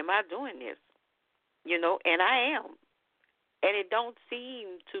 man, am I doing this? You know, and I am. And it don't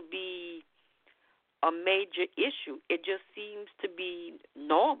seem to be a major issue. It just seems to be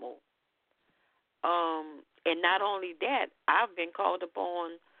normal. And not only that, I've been called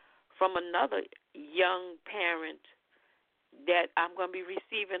upon from another young parent that I'm going to be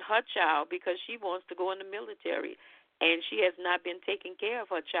receiving her child because she wants to go in the military, and she has not been taking care of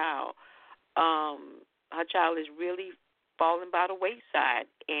her child. Her child is really falling by the wayside,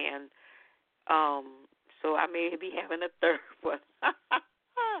 and so I may be having a third one.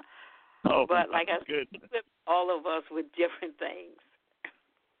 But like I said, all of us with different things.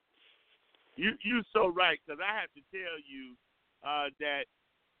 You're so right, because I have to tell you that,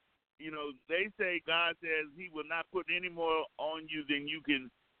 you know, they say God says he will not put any more on you than you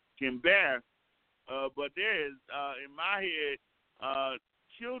can bear. But there is, in my head,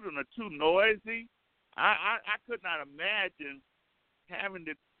 children are too noisy. I could not imagine having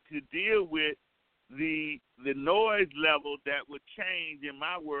to deal with the noise level that would change in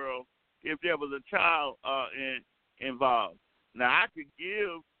my world if there was a child involved. Now, I could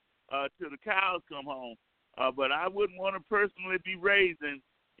give till the cows come home, but I wouldn't want to personally be raising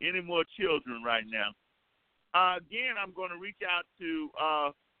any more children right now. Again, I'm going to reach out to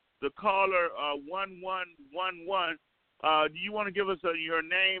the caller 1111. Do you want to give us your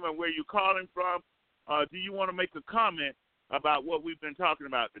name and where you're calling from? Do you want to make a comment about what we've been talking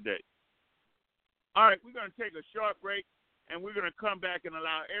about today? All right, we're going to take a short break, and we're going to come back and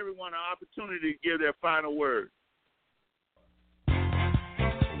allow everyone an opportunity to give their final word.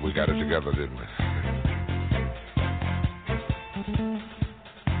 We got it together, didn't we?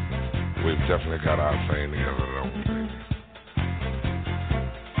 We've definitely got our thing together, don't we, baby?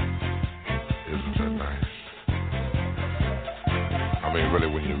 Isn't that nice? I mean, really,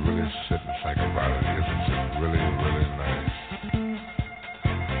 when you really sit and think about it, isn't it really, really nice?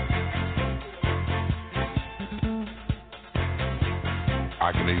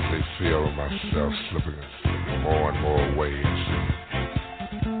 I can easily feel myself slipping more and more ways.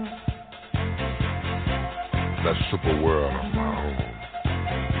 That super world of my own.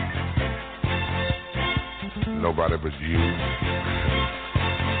 Nobody but you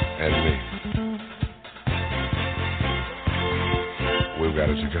and me. We've got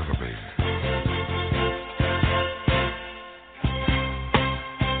it together, baby.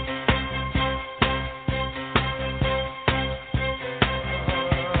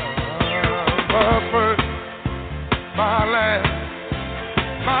 My first, my last,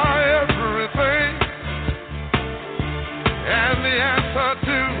 my everything. And the answer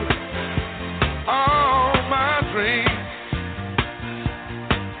to all my dreams.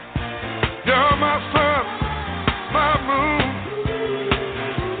 You're my sun, my moon,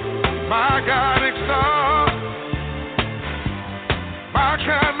 my guiding star, my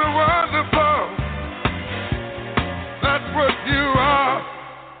kind of wonderful. That's what you are.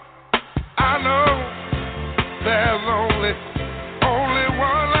 I know there's only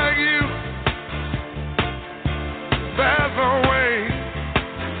one like you. There's no way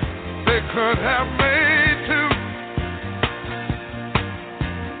they could have made two.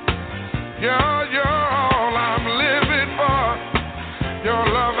 You're all I'm living for. Your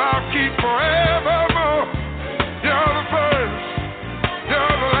love I'll keep forevermore. You're the first,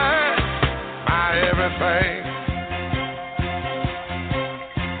 you're the last, my everything.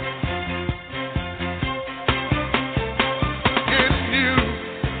 In you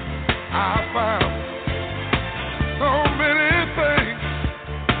I found so many things.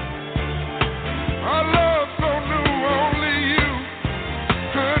 A love so new only you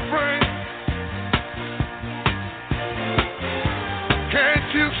could bring. Can't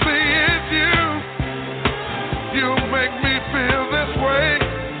you see it's you? You make me feel this way.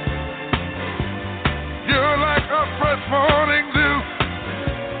 You're like a fresh morning dew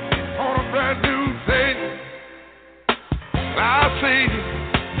on a brand new day. I see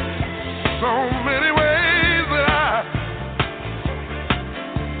so many ways that I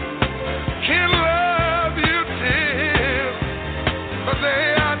can love you till the day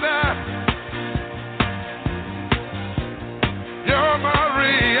I die. You're my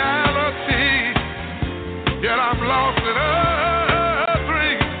reality, yet I'm lost in a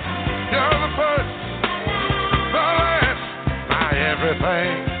dream. You're the first, the last, my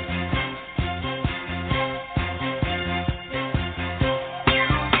everything.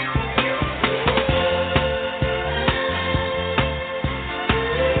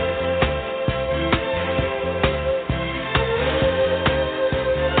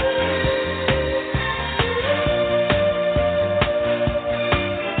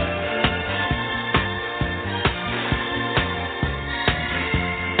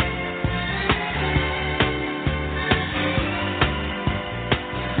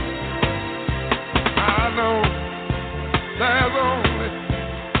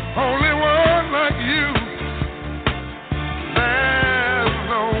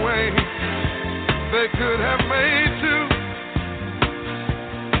 they could have made two.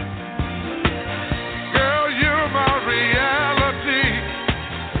 Girl, you're my reality,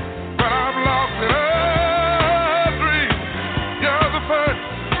 but I've lost a dream. You're the first,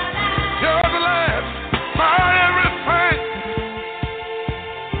 you're the last, my everything.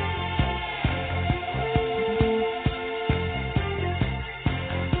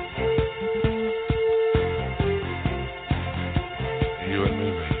 You and me,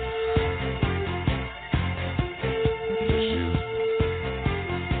 baby. Just you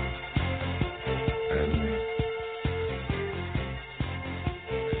and me. And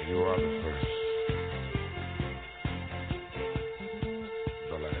you are the first,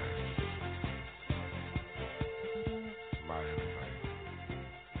 the last, my everything.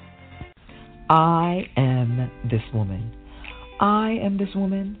 I am this woman. I am this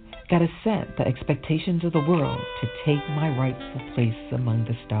woman that has set the expectations of the world to take my rightful place among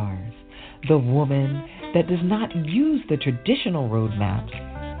the stars. The woman that does not use the traditional roadmaps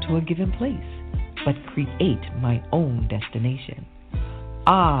to a given place, but create my own destination.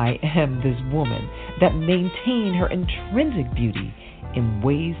 I am this woman that maintain her intrinsic beauty in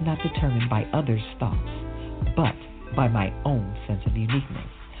ways not determined by others' thoughts, but by my own sense of uniqueness,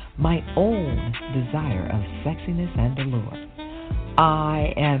 my own desire of sexiness and allure.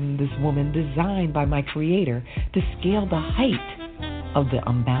 I am this woman designed by my Creator to scale the height of the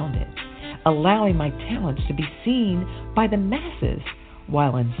unbounded, allowing my talents to be seen by the masses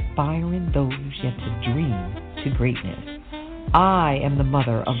while inspiring those yet to dream to greatness. I am the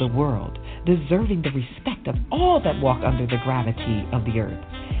mother of the world, deserving the respect of all that walk under the gravity of the earth,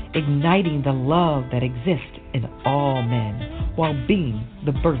 igniting the love that exists in all men while being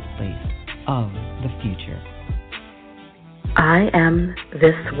the birthplace of the future. I am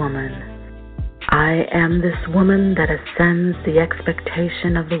this woman. I am this woman that ascends the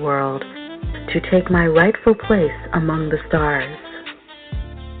expectation of the world to take my rightful place among the stars.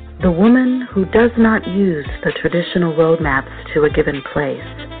 The woman who does not use the traditional roadmaps to a given place,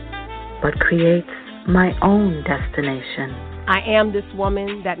 but creates my own destination. I am this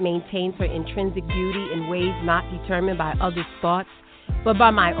woman that maintains her intrinsic beauty in ways not determined by others' thoughts, but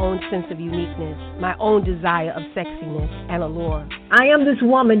by my own sense of uniqueness, my own desire of sexiness and allure. I am this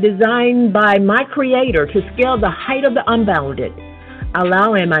woman designed by my Creator to scale the height of the unbounded,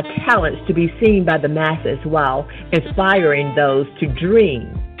 allowing my talents to be seen by the masses while inspiring those to dream.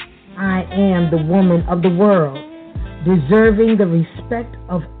 I am the woman of the world, deserving the respect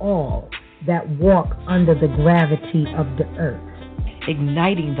of all that walk under the gravity of the earth,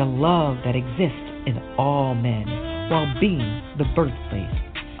 igniting the love that exists in all men while being the birthplace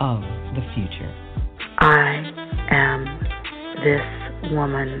of the future. I am this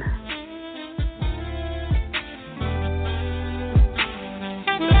woman.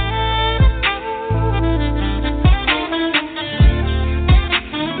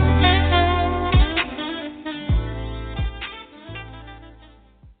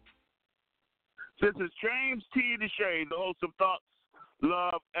 This is James T. DeShay, the host of Thoughts,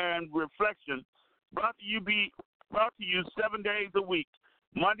 Love, and Reflection, brought to you 7 days a week,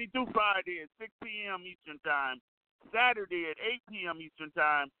 Monday through Friday at 6 p.m. Eastern Time, Saturday at 8 p.m. Eastern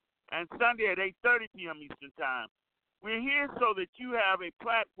Time, and Sunday at 8:30 p.m. Eastern Time. We're here so that you have a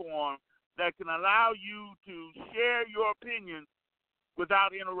platform that can allow you to share your opinions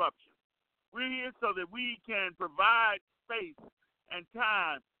without interruption. We're here so that we can provide space and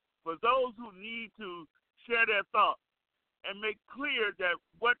time for those who need to share their thoughts and make clear that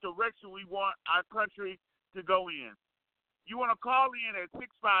what direction we want our country to go in. You want to call in at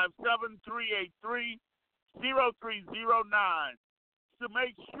 657-383-0309 to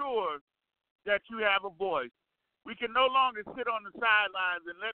make sure that you have a voice. We can no longer sit on the sidelines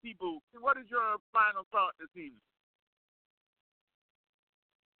and let people. What is your final thought this evening?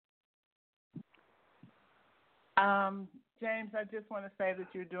 James, I just want to say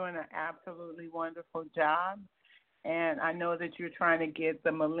that you're doing an absolutely wonderful job, and I know that you're trying to get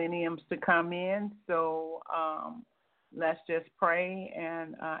the millenniums to come in, so let's just pray,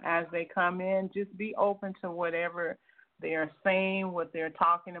 and as they come in, just be open to whatever they're saying, what they're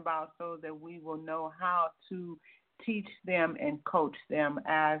talking about, so that we will know how to teach them and coach them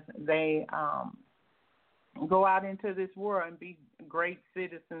as they go out into this world and be great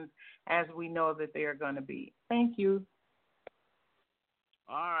citizens as we know that they are going to be. Thank you.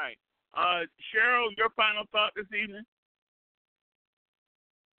 All right. Cheryl, your final thought this evening?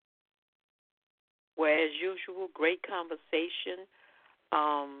 Well, as usual, great conversation,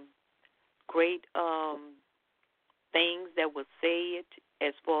 great things that were said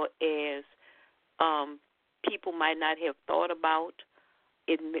as far as people might not have thought about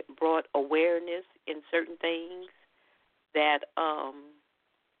brought awareness in certain things that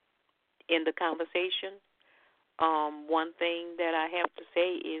in the conversation. One thing that I have to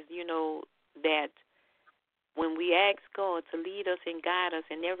say is, that when we ask God to lead us and guide us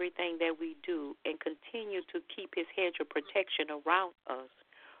in everything that we do and continue to keep his hedge of protection around us,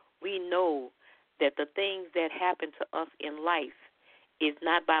 we know that the things that happen to us in life is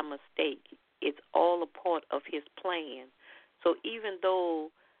not by mistake. It's all a part of his plan. So even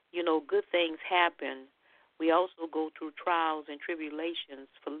though, good things happen, we also go through trials and tribulations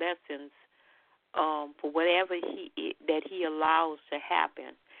for lessons, for whatever that he allows to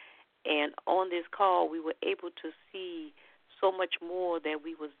happen. And on this call, we were able to see so much more that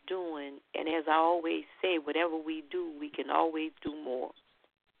we was doing. And as I always say, whatever we do, we can always do more.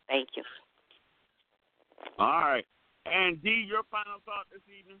 Thank you. All right. And D, your final thought this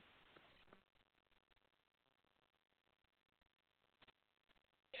evening?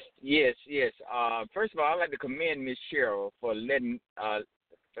 Yes. First of all, I'd like to commend Miss Cheryl for letting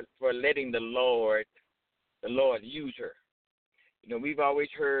the Lord use her. We've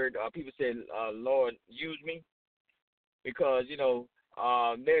always heard people say, "Lord, use me," because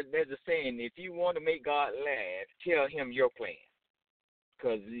there's a saying: if you want to make God laugh, tell him your plan,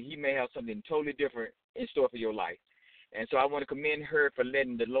 because he may have something totally different in store for your life. And so I want to commend her for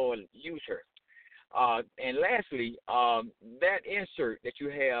letting the Lord use her. And lastly, that insert that you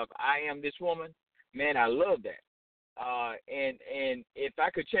have, "I am this woman," man, I love that. And if I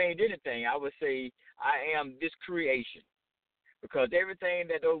could change anything, I would say I am this creation, because everything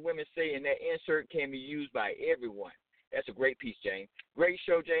that those women say in that insert can be used by everyone. That's a great piece, James. Great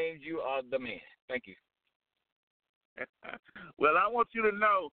show, James. You are the man. Thank you. Well, I want you to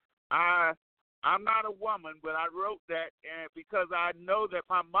know I'm not a woman, but I wrote that because I know that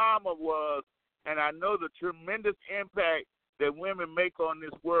my mama was, and I know the tremendous impact that women make on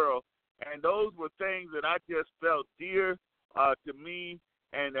this world. And those were things that I just felt dear to me,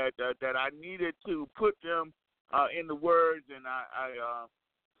 and that I needed to put them in the words. And I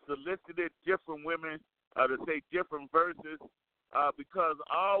solicited different women to say different verses because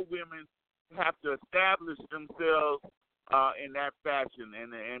all women have to establish themselves in that fashion,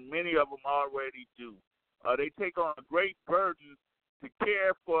 and many of them already do. They take on a great burden to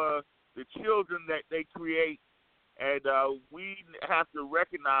care for the children that they create, and we have to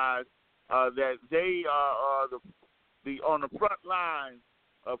recognize that they are on the front lines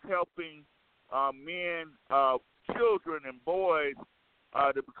of helping men, children, and boys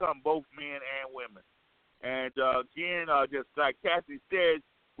to become both men and women. And again, just like Kathy said,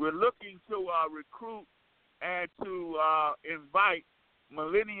 we're looking to recruit and to invite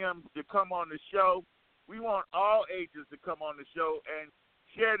millenniums to come on the show. We want all ages to come on the show and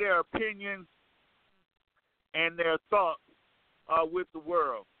share their opinions and their thoughts with the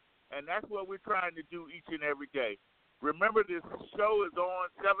world. And that's what we're trying to do each and every day. Remember, this show is on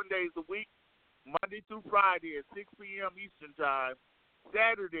 7 days a week, Monday through Friday at 6 p.m. Eastern Time,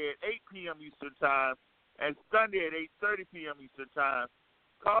 Saturday at 8 p.m. Eastern Time, and Sunday at 8:30 p.m. Eastern Time.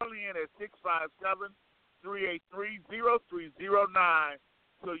 Call in at 657-383-0309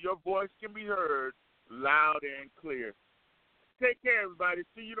 so your voice can be heard loud and clear. Take care, everybody.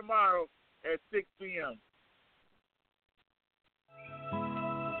 See you tomorrow at 6 p.m.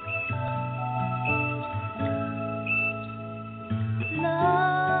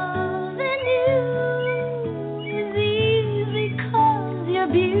 Loving you is easy 'cause you're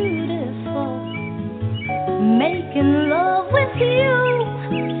beautiful. Making love with you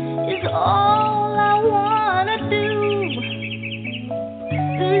is all I wanna do.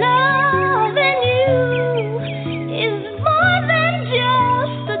 Loving you is more than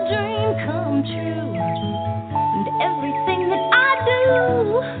just a dream come true. And everything that I do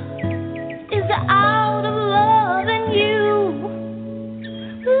is out of loving you.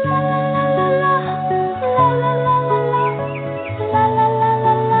 La la la la la la la la la la la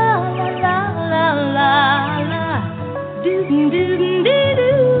la la la do do do do.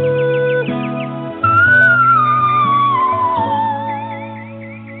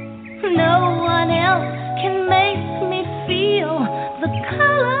 No one else can make me feel the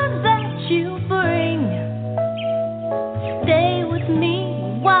color that you bring. Stay with me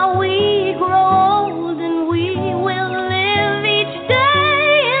while we grow old, and we will live each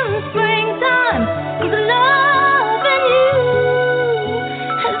day in springtime. 'Cause loving you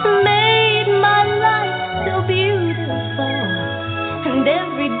has made my life so beautiful, and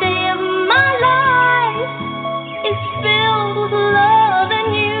every day of my life is filled with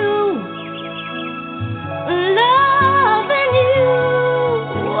loving you. Loving you,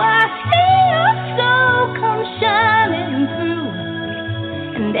 I see your soul come shining through.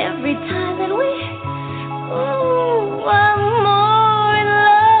 every time that we, ooh, I'm more in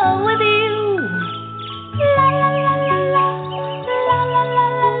love with you. La la la la la, la la la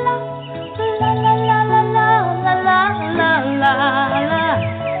la la, la la la la la, la la la la,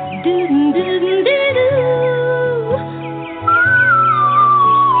 do do do do.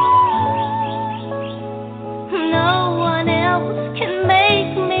 No one else can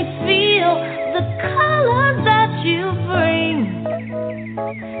make me feel the color that you bring.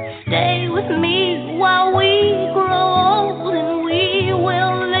 Stay with me